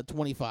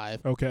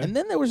 25. Okay. And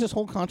then there was this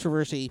whole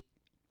controversy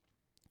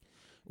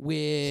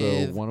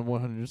with So 1 of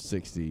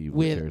 160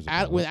 with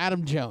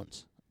Adam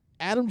Jones.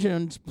 Adam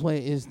Jones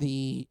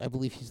I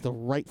believe he's the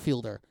right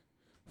fielder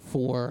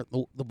for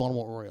the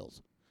Baltimore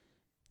Orioles.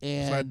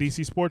 It's not And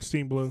DC Sports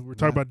team, Blue. We're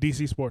talking about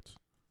DC Sports.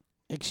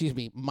 excuse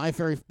me,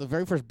 the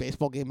very first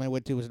baseball game I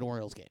went to was an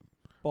Orioles game.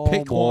 Pick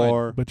one.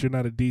 Baltimore. But you're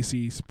not a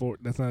DC sport.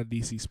 That's not a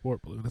DC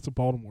sport, Blue. That's a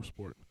Baltimore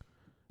sport.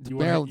 You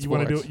Maryland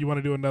want to sports.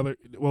 do another?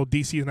 Well,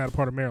 DC is not a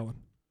part of Maryland.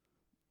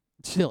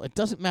 Still, it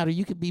doesn't matter.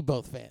 You can be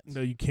both fans.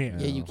 No, you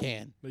can't. Yeah, you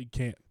can. No, you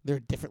can't. They're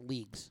different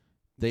leagues.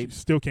 They You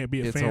still can't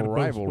be a it's fan a of both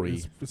rivalry.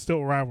 sports. It's still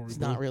a rivalry. It's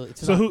Blue. not really.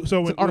 It's So not, who? So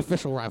it's when an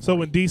artificial rivalry. So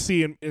when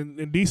DC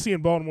and DC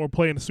and Baltimore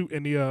play in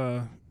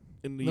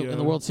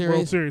the World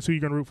Series? who you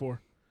gonna root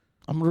for?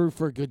 I'm rooting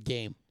for a good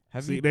game.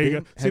 have See, you there you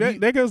been- go. See, have you-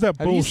 there goes that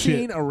Have you bullshit.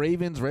 seen a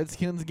Ravens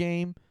Redskins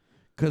game?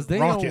 Because they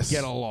Raucous.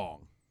 don't get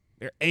along.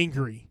 They're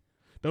angry.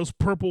 Those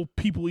purple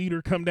people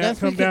eater come That's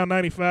down because-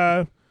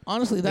 95.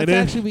 Honestly, that's It is.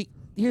 actually.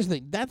 Here's the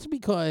thing. That's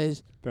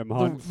because Them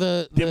Huns.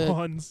 Them the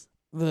Huns.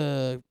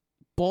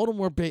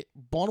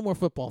 Baltimore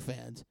football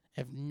fans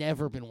have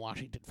never been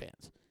Washington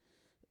fans.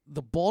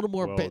 The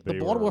Baltimore Well, the they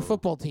Baltimore were-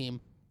 football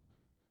team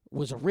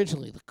was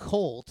originally the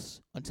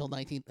Colts until the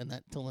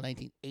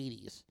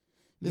 1980s.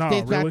 This Nah,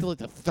 dates back really? to like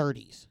the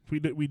 30s.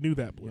 We knew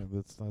that, Blue.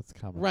 Yeah, that's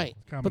common. Right.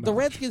 Common But the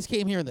knowledge. Redskins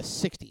came here in the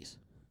 60s.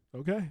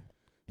 Okay.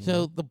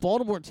 So the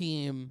Baltimore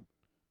team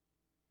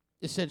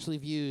essentially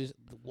views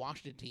the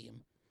Washington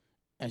team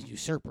as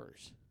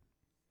usurpers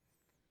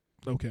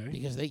Okay.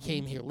 because they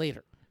came here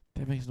later.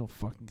 That makes no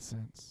fucking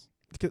sense.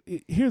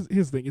 Here's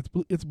the thing.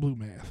 It's blue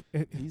math.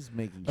 He's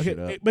making Okay, shit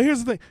up. but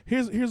here's the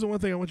thing. Here's the one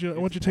thing I want you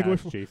to take away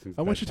from. Jason's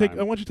I want you to take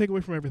bedtime.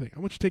 away from everything. I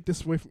want you to take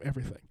this away from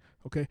everything.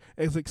 Okay,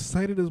 as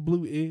excited as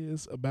Blue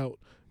is about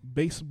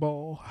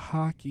baseball,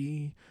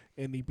 hockey,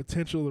 and the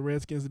potential of the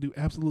Redskins to do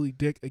absolutely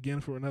dick again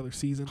for another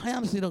season. I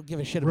honestly don't give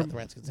a shit about the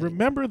Redskins anymore.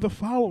 Remember the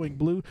following,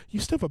 Blue. You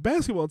still have a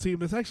basketball team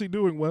that's actually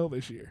doing well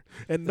this year,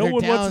 and no They're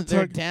one down, wants to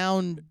they're talk.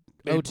 down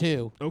They-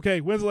 0-2. Okay,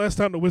 when's the last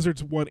time the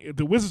Wizards won?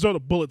 The Wizards or the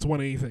Bullets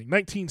won anything?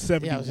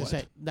 1970. Yeah, I was going what? to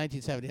say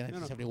 1970,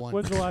 1971.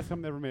 When's the last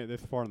time they ever made it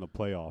this far in the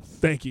playoffs?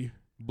 Thank you.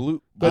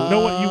 Blue, But no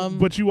one, Um,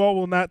 but you all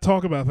will not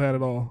talk about that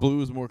at all.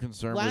 Blue is more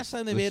concerned Last with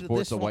time they the made it sports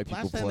this that far, white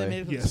people last time play. they made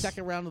it to the Yes.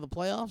 second round of the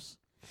playoffs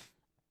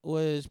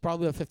was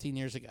probably about 15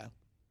 years ago.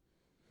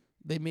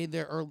 They made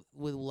their early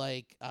with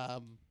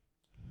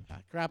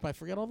crap, I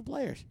forget all the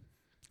players.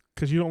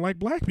 Because you don't like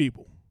black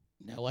people.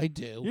 No, I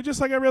do. You're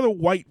just like every other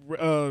white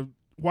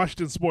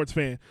Washington sports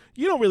fan.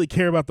 You don't really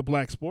care about the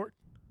black sport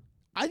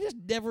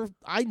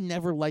I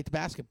never liked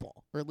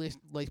basketball, or at least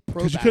like pro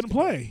because you basketball.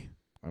 couldn't play.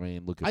 I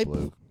mean, look at I-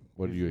 Blue.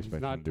 What did you He's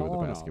expect not him to do with tall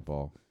the enough.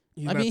 basketball?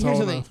 He's I not mean, tall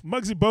here's the enough.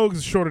 Muggsy Bogues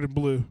is shorter than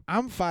Blue.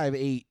 I'm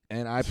 5'8",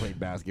 and I played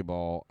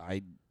basketball.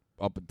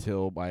 Up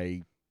until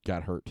I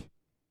got hurt,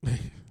 like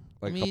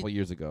I a mean- couple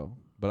years ago.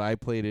 But I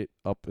played it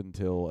up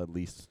until at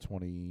least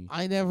 20.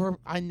 I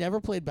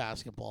never played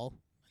basketball.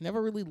 I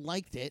never really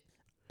liked it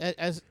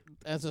as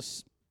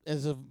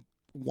a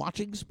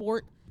watching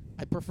sport.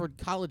 I preferred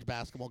college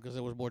basketball because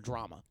there was more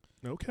drama.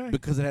 Okay.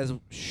 Because it has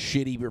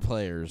shittier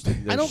players. They're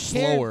don't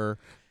care. slower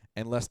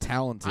and less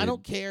talented. I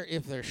don't care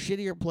if they're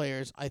shittier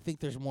players. I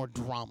think there's more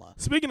drama.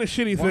 Speaking of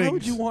shitty Why things,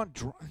 would you want?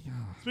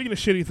 speaking of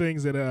shitty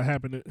things that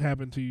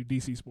happened to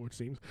DC sports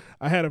teams,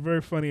 I had a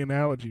very funny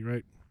analogy.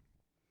 Right,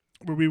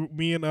 where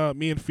me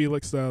and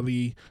Felix,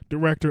 the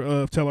director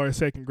of Tell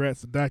RSA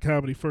Congrats, the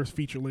comedy first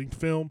feature-length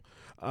film,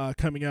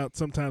 coming out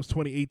sometimes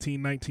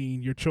 2018,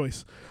 19, your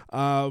choice.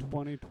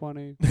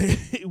 2020.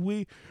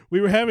 we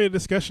were having a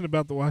discussion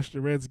about the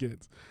Washington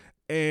Redskins,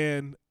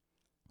 and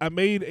I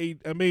made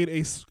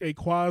a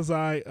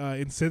quasi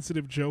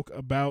insensitive joke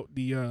about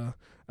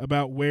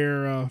about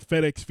where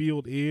FedEx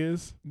Field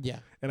is. Yeah.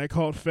 And I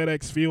called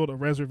FedEx Field a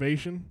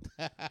reservation.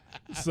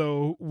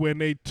 So when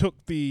they took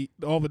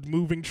all the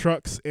moving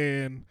trucks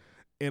and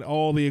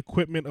all the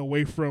equipment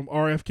away from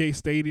RFK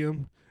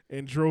Stadium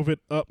and drove it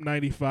up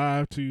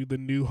 95 to the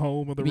new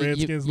home of the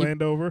Redskins,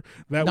 Landover,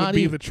 that would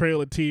be the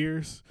Trail of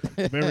Tears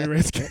of every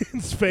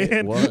Redskins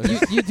fan.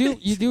 You do.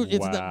 It's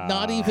Wow.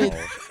 not even.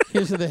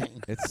 Here's the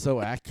thing. It's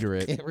so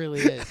accurate. It really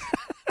is.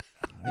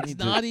 It's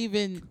not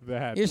even.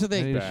 Here's the I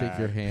thing. need to shake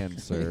your hand,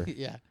 sir.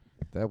 Yeah.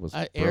 That was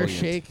Air brilliant.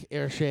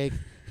 shake.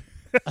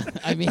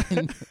 I mean,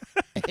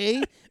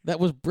 A, that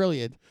was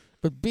brilliant.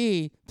 But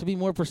B, to be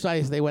more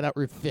precise, they went out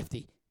Route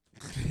 50.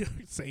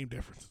 Same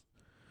difference.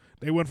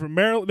 They went from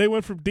Maryland. They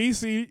went from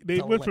DC. They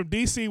went from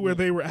DC, where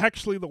they were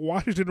actually the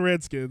Washington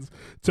Redskins,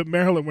 to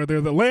Maryland, where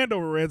they're the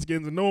Landover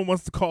Redskins, and no one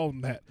wants to call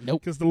them that. Nope.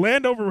 Because the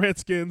Landover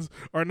Redskins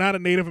are not a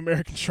Native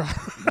American tribe.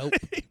 Nope.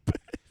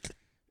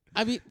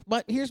 I mean,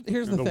 but here's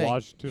the thing.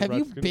 Washington Have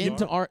you Redskins been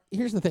to are?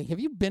 Here's the thing. Have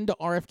you been to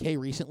RFK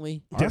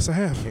recently? Yes, I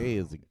have. RFK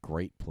is a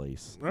great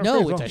place.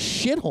 No, it's a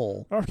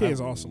shithole. RFK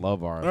is awesome. Love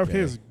RFK. RFK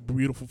is a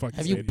beautiful fucking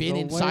Have you stadium.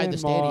 been inside the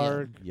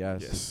stadium?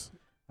 Yes. Yes.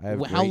 I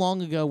have How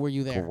long ago were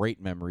you there?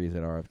 great memories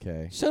at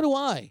RFK. So do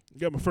I.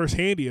 Got my first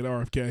handy at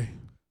RFK.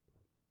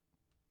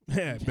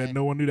 Yeah, I bet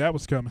no one knew that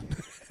was coming. Did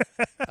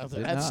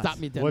That not. stopped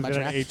me dead in Was my it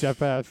an tracks.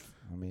 HFS?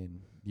 I mean,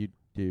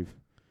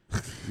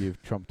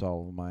 you've trumped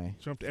all of my.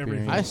 Jumped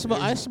everything. I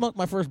smoked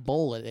my first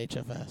bowl at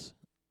HFS.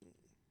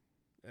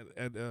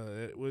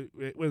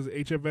 It was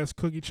HFS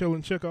Cookie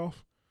Chillin' Chickoff.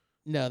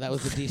 No, that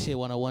was the DC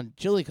 101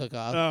 chili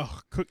cook-off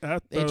Oh,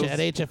 at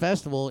HF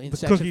Festival in the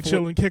section Cookie 4.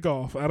 Chillin'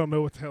 Kickoff. I don't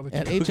know what the hell they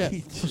At call it.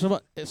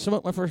 HF,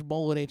 smoked my first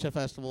bowl at HF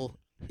Festival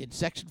in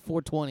section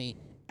 420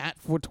 at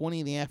 4:20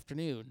 in the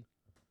afternoon.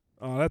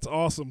 Oh, that's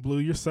awesome, Blue.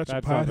 You're such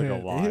That a sounds like a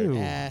pothead. lie.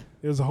 Ew.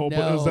 It was a whole. No,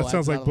 that sounds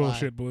that's like not a lie.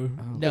 bullshit, Blue.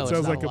 No, that it's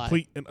sounds not like a lie.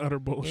 complete and utter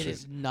bullshit. It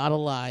is not a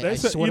lie.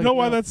 That's I a- swear you to know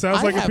why God. that sounds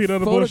I like have complete and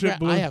utter bullshit,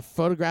 Blue? I have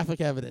photographic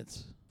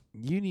evidence.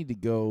 You need to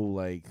go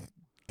like.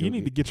 You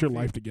need to get your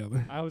life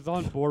together. I was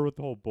on board with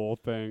the whole bowl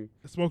thing.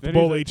 Smoke the Then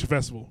Bowl he's H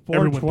Festival.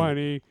 Everyone did.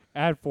 420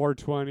 at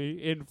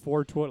 420 in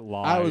 420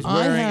 live. I was I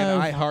wearing have-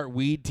 an I Heart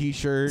Weed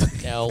T-shirt,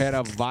 No. had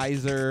a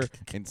visor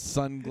and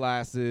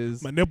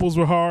sunglasses. My nipples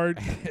were hard.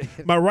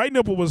 My right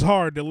nipple was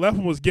hard. The left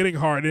one was getting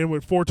hard. And then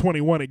with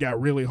 421, it got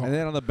really hard. And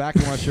then on the back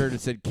of my shirt it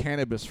said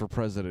 "Cannabis for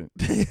President."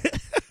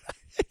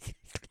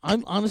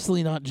 I'm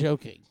honestly not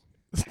joking.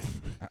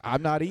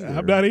 I'm not either.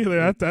 I'm not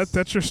either.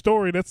 That's your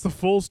story. That's the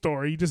full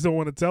story. You just don't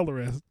want to tell the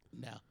rest.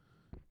 No.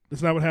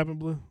 That's not what happened,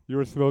 Blue. You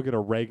were smoking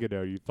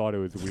oregano. You thought it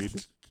was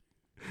weed.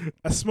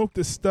 I smoked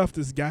this stuff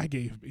this guy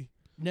gave me.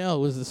 No, it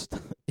was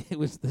it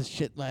was the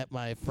shit that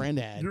my friend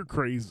had. You're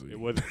crazy. It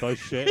was the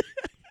shit.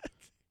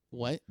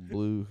 What?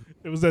 Blue.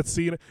 It was that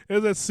scene. It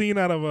was that scene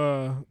out of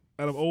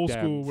Old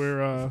School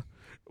Stems.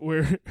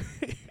 where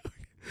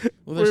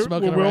Well, they're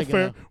smoking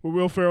oregano. where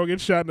Will Ferrell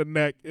gets shot in the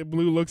neck, and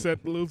Blue looks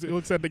at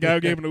the guy who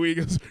gave him the weed.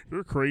 And goes,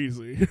 "You're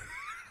crazy."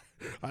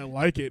 I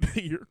like it.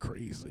 You're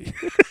crazy.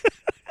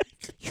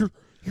 You're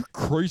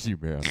crazy,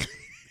 man.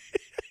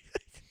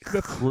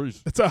 That's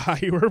Crazy. That's a high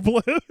you were,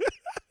 Blue.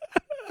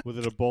 Was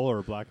it a bowl or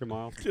a black and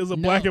mild? It was a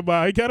No. black and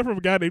mild. He got it from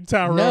a guy named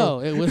Tyrone. No,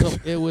 it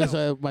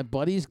was my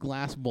buddy's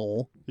glass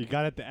bowl. You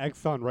got it at the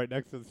Exxon right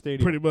next to the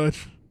stadium. Pretty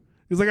much.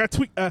 He's like,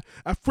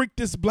 I freaked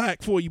this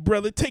black for you,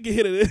 brother. Take a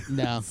hit of it.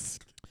 No.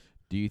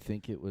 Do you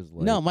think it was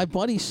like? No, my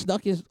buddy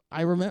snuck his.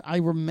 I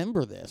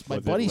remember this. My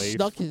Was it buddy Lace?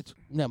 snuck his.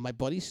 No, my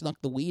buddy snuck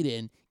the weed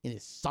in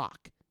his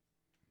sock.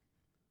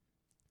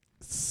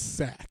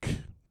 Sack.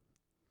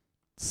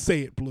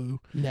 Say it, Blue.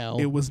 No,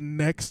 It was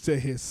next to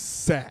his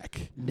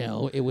sack.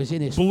 no, it was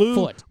in his Blue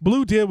foot.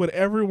 Blue did what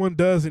everyone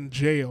does in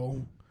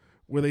jail,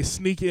 where they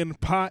sneak in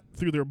pot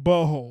through their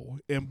butthole,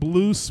 and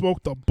Blue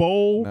smoked a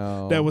bowl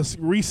No. that was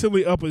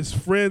recently up his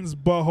friend's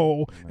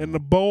butthole, and the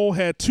bowl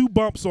had 2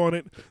 bumps on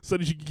it so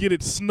that you could get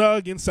it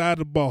snug inside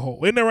the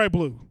butthole. Isn't that right,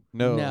 Blue?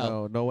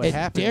 No. What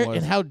happened was?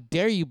 And how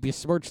dare you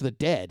besmirch the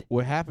dead?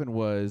 What happened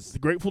was The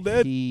Grateful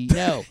Dead?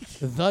 No,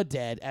 the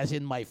dead, as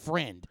in my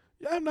friend.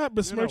 I'm not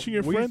besmirching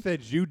your we friend.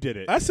 said you did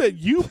it. I said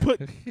you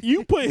put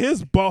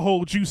his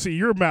butthole juice in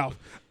your mouth.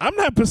 I'm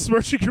not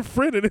besmirching your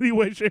friend in any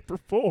way, shape, or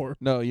form.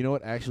 no. You know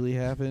what actually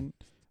happened?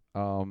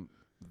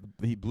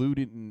 Blue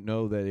didn't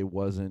know that it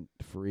wasn't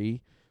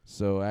free,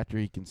 so after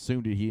he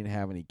consumed it, he didn't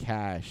have any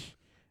cash,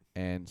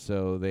 and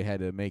so they had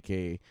to make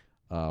a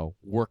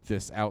work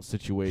this out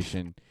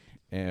situation.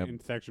 And in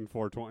section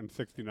 420 and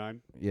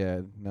 69. yeah,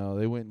 no,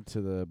 they went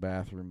into the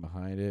bathroom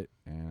behind it,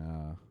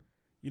 and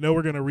You know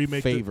we're gonna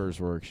remake favors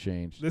were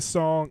exchanged. this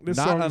song. This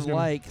Not song is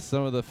unlike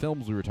some of the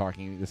films we were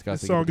discussing. this at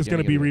song the is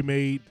gonna beginning be of it.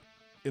 remade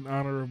in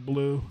honor of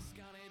Blue.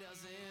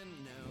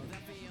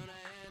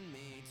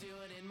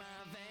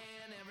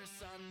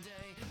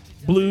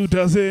 Blue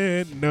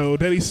doesn't know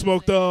that he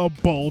smoked a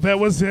bowl that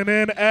was in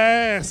an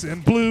ass,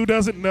 and Blue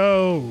doesn't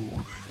know.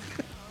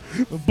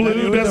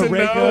 Blue doesn't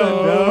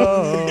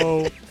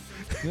know.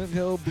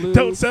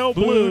 Don't sell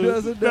Blue.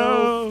 doesn't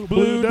know.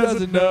 Blue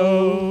doesn't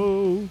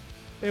know.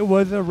 It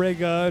was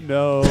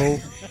oregano.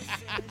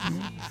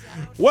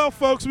 Well,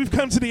 folks, we've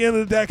come to the end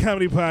of the That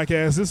Comedy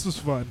Podcast. This was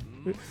fun.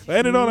 I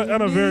ended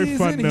on a very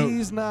fun note.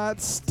 He's not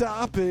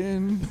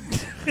stopping.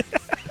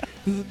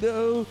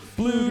 No,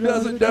 Blue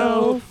doesn't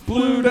know.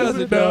 Blue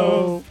doesn't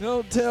know.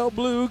 Don't tell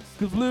Blue,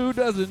 because Blue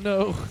doesn't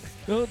know.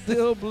 Don't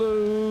tell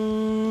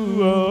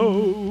Blue.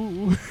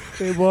 Oh,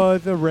 It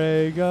was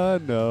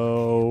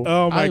oregano.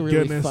 oh my I really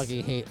goodness.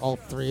 fucking hate all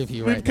three of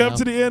you We've right come now.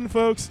 to the end,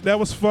 folks. That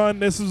was fun.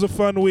 This was a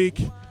fun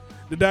week.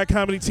 The Dot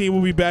Comedy team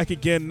will be back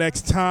again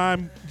next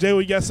time. Jay,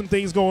 we got some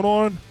things going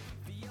on.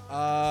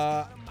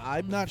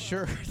 I'm not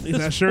sure. He's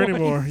not sure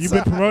anymore. You've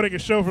been promoting a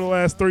show for the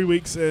last 3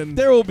 weeks, and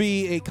There will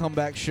be a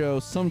comeback show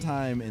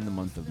sometime in the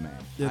month of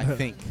May, I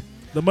think.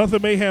 the month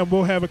of Mayhem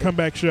will have a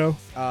comeback show.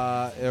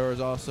 There was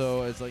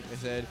also, as like I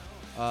said,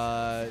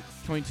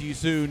 coming to you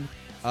soon.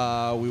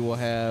 We will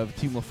have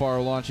Team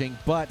LaFar launching,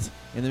 but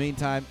in the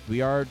meantime,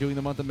 we are doing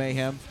the month of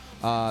Mayhem.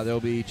 There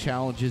will be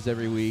challenges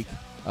every week.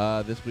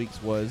 This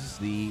week's was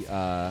the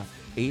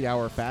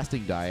 8-hour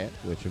fasting diet,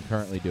 which I'm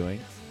currently doing.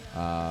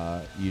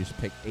 You just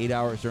pick 8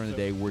 hours during the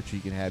day which you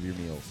can have your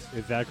meals.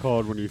 Is that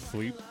called when you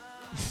sleep?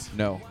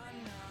 No.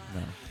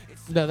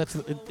 No,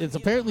 it's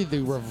apparently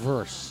the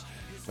reverse.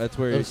 That's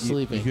where Of you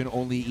sleeping. can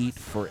only eat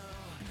for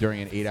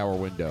during an 8-hour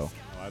window.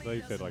 Oh, I thought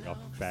you said like a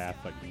fast,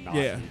 like not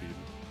Yeah. eating.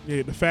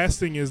 Yeah, the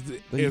fasting is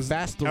But you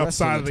fast the rest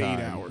of outside of the the 8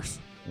 time. hours.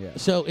 Yeah.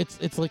 So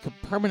it's like a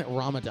permanent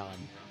Ramadan.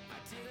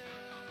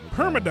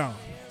 Permadon.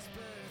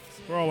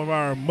 For all of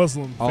our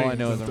Muslim All I fans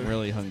know out is I'm there.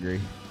 really hungry.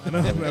 I know,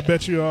 I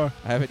bet you are.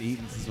 I haven't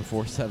eaten since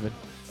before 7.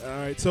 All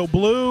right, so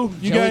Blue,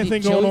 you Joey got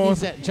anything going on?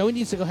 Joey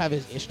needs to go have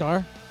his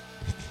Ishtar.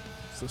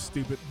 So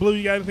stupid. Blue,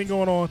 you got anything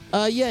going on?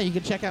 Yeah, you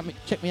can check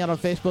me out on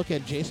Facebook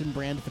at Jason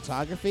Brand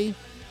Photography.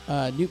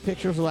 New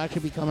pictures will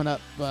actually be coming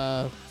up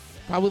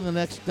probably in the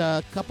next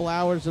couple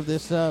hours of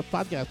this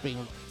podcast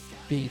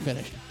being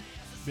finished.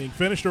 Being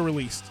finished or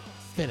released?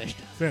 Finished.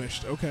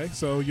 Finished. Okay,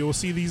 so you'll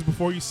see these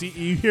before you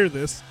hear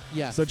this.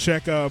 Yeah. So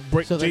check So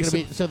they're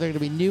Jason. gonna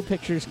be new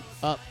pictures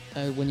up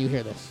when you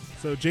hear this.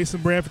 So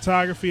Jason Brand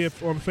Photography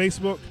on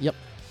Facebook. Yep.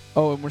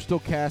 Oh, and we're still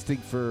casting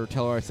for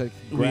Tell Her I Said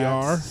We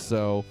Congrats. are.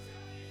 So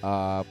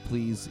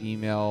please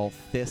email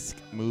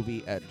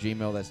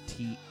thiskmovie@gmail. That's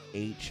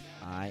THISC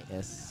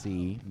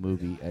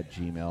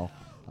movie@gmail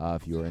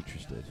if you are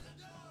interested.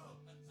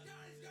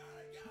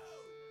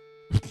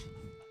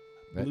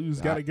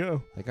 Blue's got to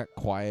go. I got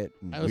quiet.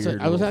 And I was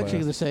weird actually real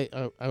gonna fast. say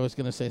I was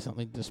gonna say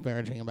something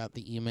disparaging about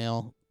the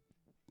email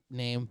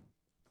name,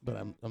 but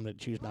I'm gonna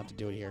choose not to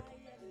do it here.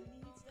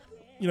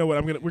 You know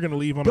what? We're gonna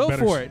leave on a Go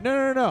better. for it.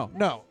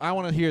 No. I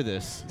want to hear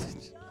this.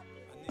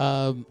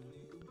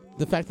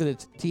 The fact that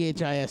it's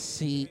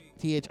THISC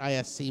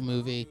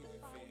movie,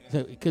 so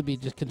it could be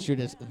just construed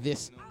as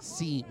this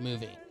C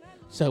movie.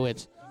 So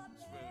it's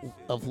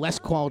of less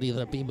quality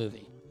than a B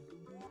movie.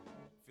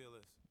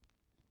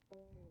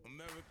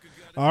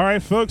 All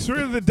right, folks,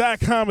 we're the Dot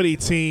Comedy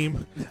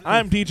team.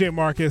 I'm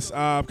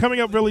DJMarcus. Coming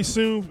up really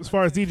soon, as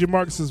far as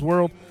DJMarcus's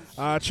world.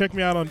 Check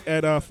me out on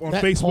That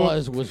Facebook.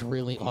 pause was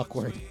really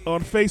awkward.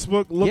 On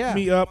Facebook, look Yeah,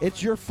 me up.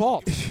 It's your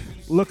fault.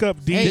 Look up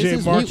Hey, DJ this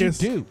is Marcus,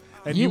 do.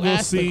 and You you will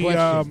asked the see.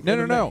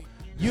 question. No.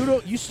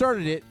 You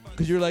started it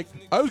because you're like,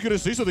 I was gonna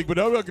say something, but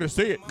now I'm not gonna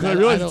say it because No, I I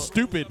realize don't- it's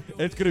stupid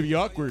and it's gonna be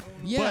awkward.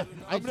 Yeah, but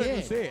I I'm not gonna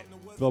did. say it.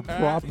 The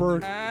proper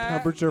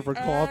temperature for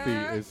coffee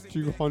is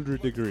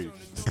 200 degrees.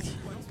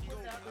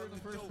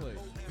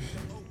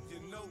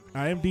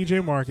 I am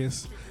DJ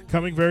Marcus.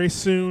 Coming very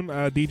soon.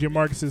 DJ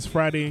Marcus's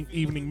Friday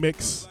evening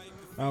mix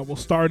will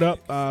start up.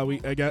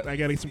 I got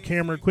some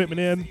camera equipment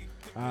in.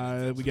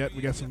 We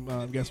got some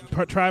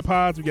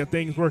tripods. We got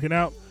things working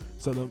out.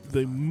 So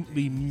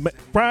the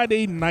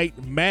Friday night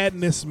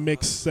madness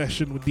mix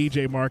session with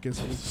DJ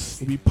Marcus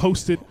will be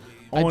posted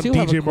I on do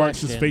have a DJ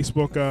Marcus's question.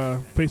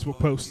 Facebook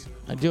post.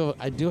 I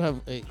do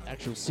have a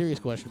actual serious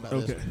question about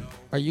Okay. this.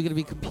 Are you going to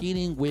be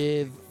competing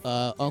with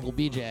Uncle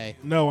BJ?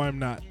 No, I'm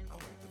not.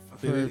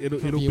 For It'll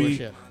be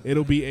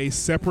viewership? a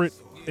separate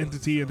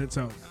entity in its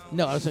own.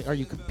 No, I was saying, are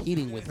you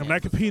competing with I'm him?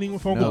 not competing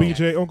with Uncle No.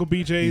 BJ. Uncle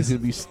He's BJ's gonna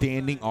be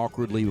standing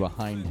awkwardly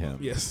behind him.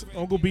 yes.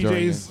 Uncle during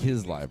BJ's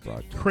his live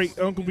broadcast.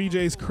 Uncle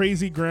BJ's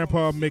crazy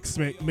grandpa mix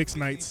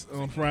nights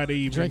on Friday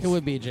evenings. Drinking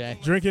with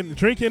BJ.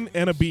 Drinking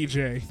and a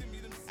BJ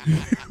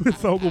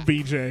with Uncle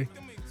BJ.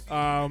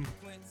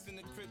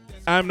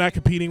 I'm not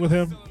competing with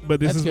him,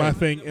 but this That's is my good.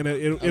 thing, and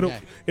Okay.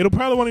 it'll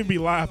probably won't even be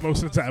live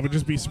most of the time. It'll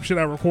just be some shit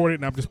I recorded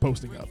and I'm just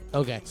posting up.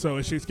 Okay. So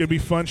it's gonna be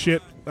fun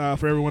shit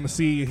for everyone to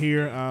see and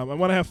hear. I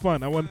want to have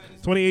fun.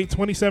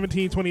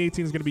 2017,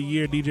 2018 is gonna be a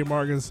year DJ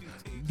Marcus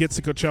gets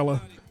to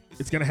Coachella.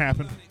 It's gonna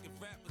happen.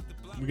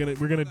 We're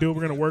gonna do it.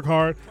 We're gonna work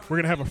hard. We're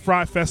gonna have a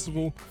Fry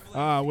Festival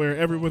where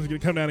everyone's gonna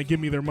come down and give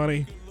me their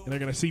money, and they're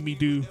gonna see me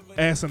do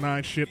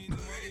asinine shit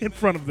in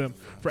front of them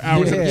for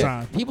hours at a Yeah.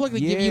 time. People are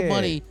going to give you Yeah.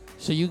 money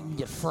So you can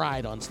get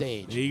fried on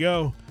stage. There you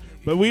go.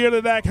 But we are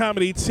the That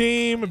Comedy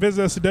team.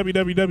 Visit us at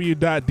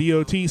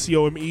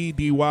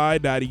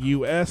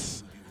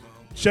www.dotcomedy.us.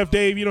 Chef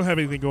Dave, you don't have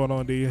anything going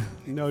on, do you?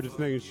 No, just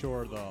making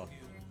sure the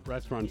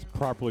restaurant's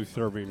properly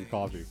serving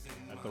coffee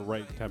at the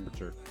right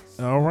temperature.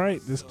 All right.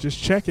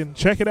 Just checking.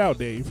 Check it out,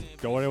 Dave.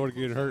 Don't want anyone to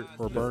get hurt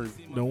or burned.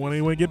 Don't want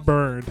anyone to get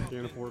burned.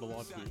 Can't afford a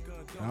lawsuit.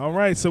 All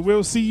right. So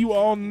we'll see you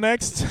all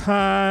next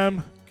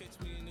time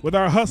with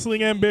our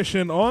hustling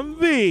ambition on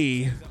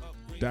the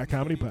That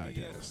Comedy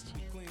Podcast.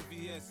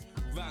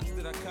 Rocks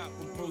that I cop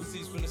from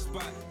proceeds from the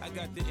spot. I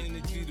got the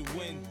energy to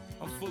win.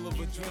 I'm full of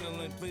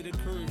adrenaline, play the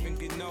curve and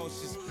get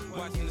nauseous.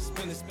 Watching the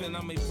spin,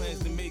 I make plans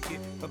to make it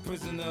a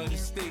prisoner of the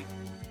state.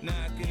 Now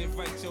I can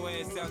invite your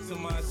ass out to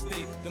my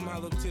estate. Them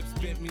hollow tips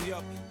bent me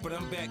up, but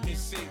I'm back in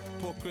shape.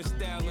 Pour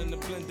Cristal in the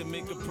blender,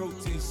 make a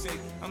protein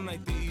shake. I'm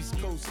like the East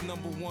Coast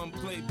 #1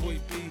 Playboy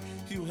B.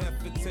 Hugh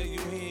Hefner tell you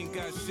he ain't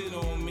got shit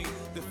on me.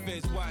 The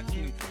feds watch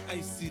me,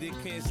 icy, they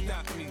can't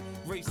stop me.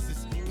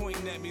 Racist,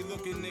 pointing at me,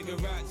 looking nigga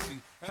Rachi.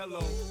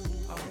 Hello,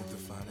 I want to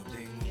find the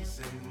things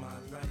in my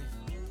life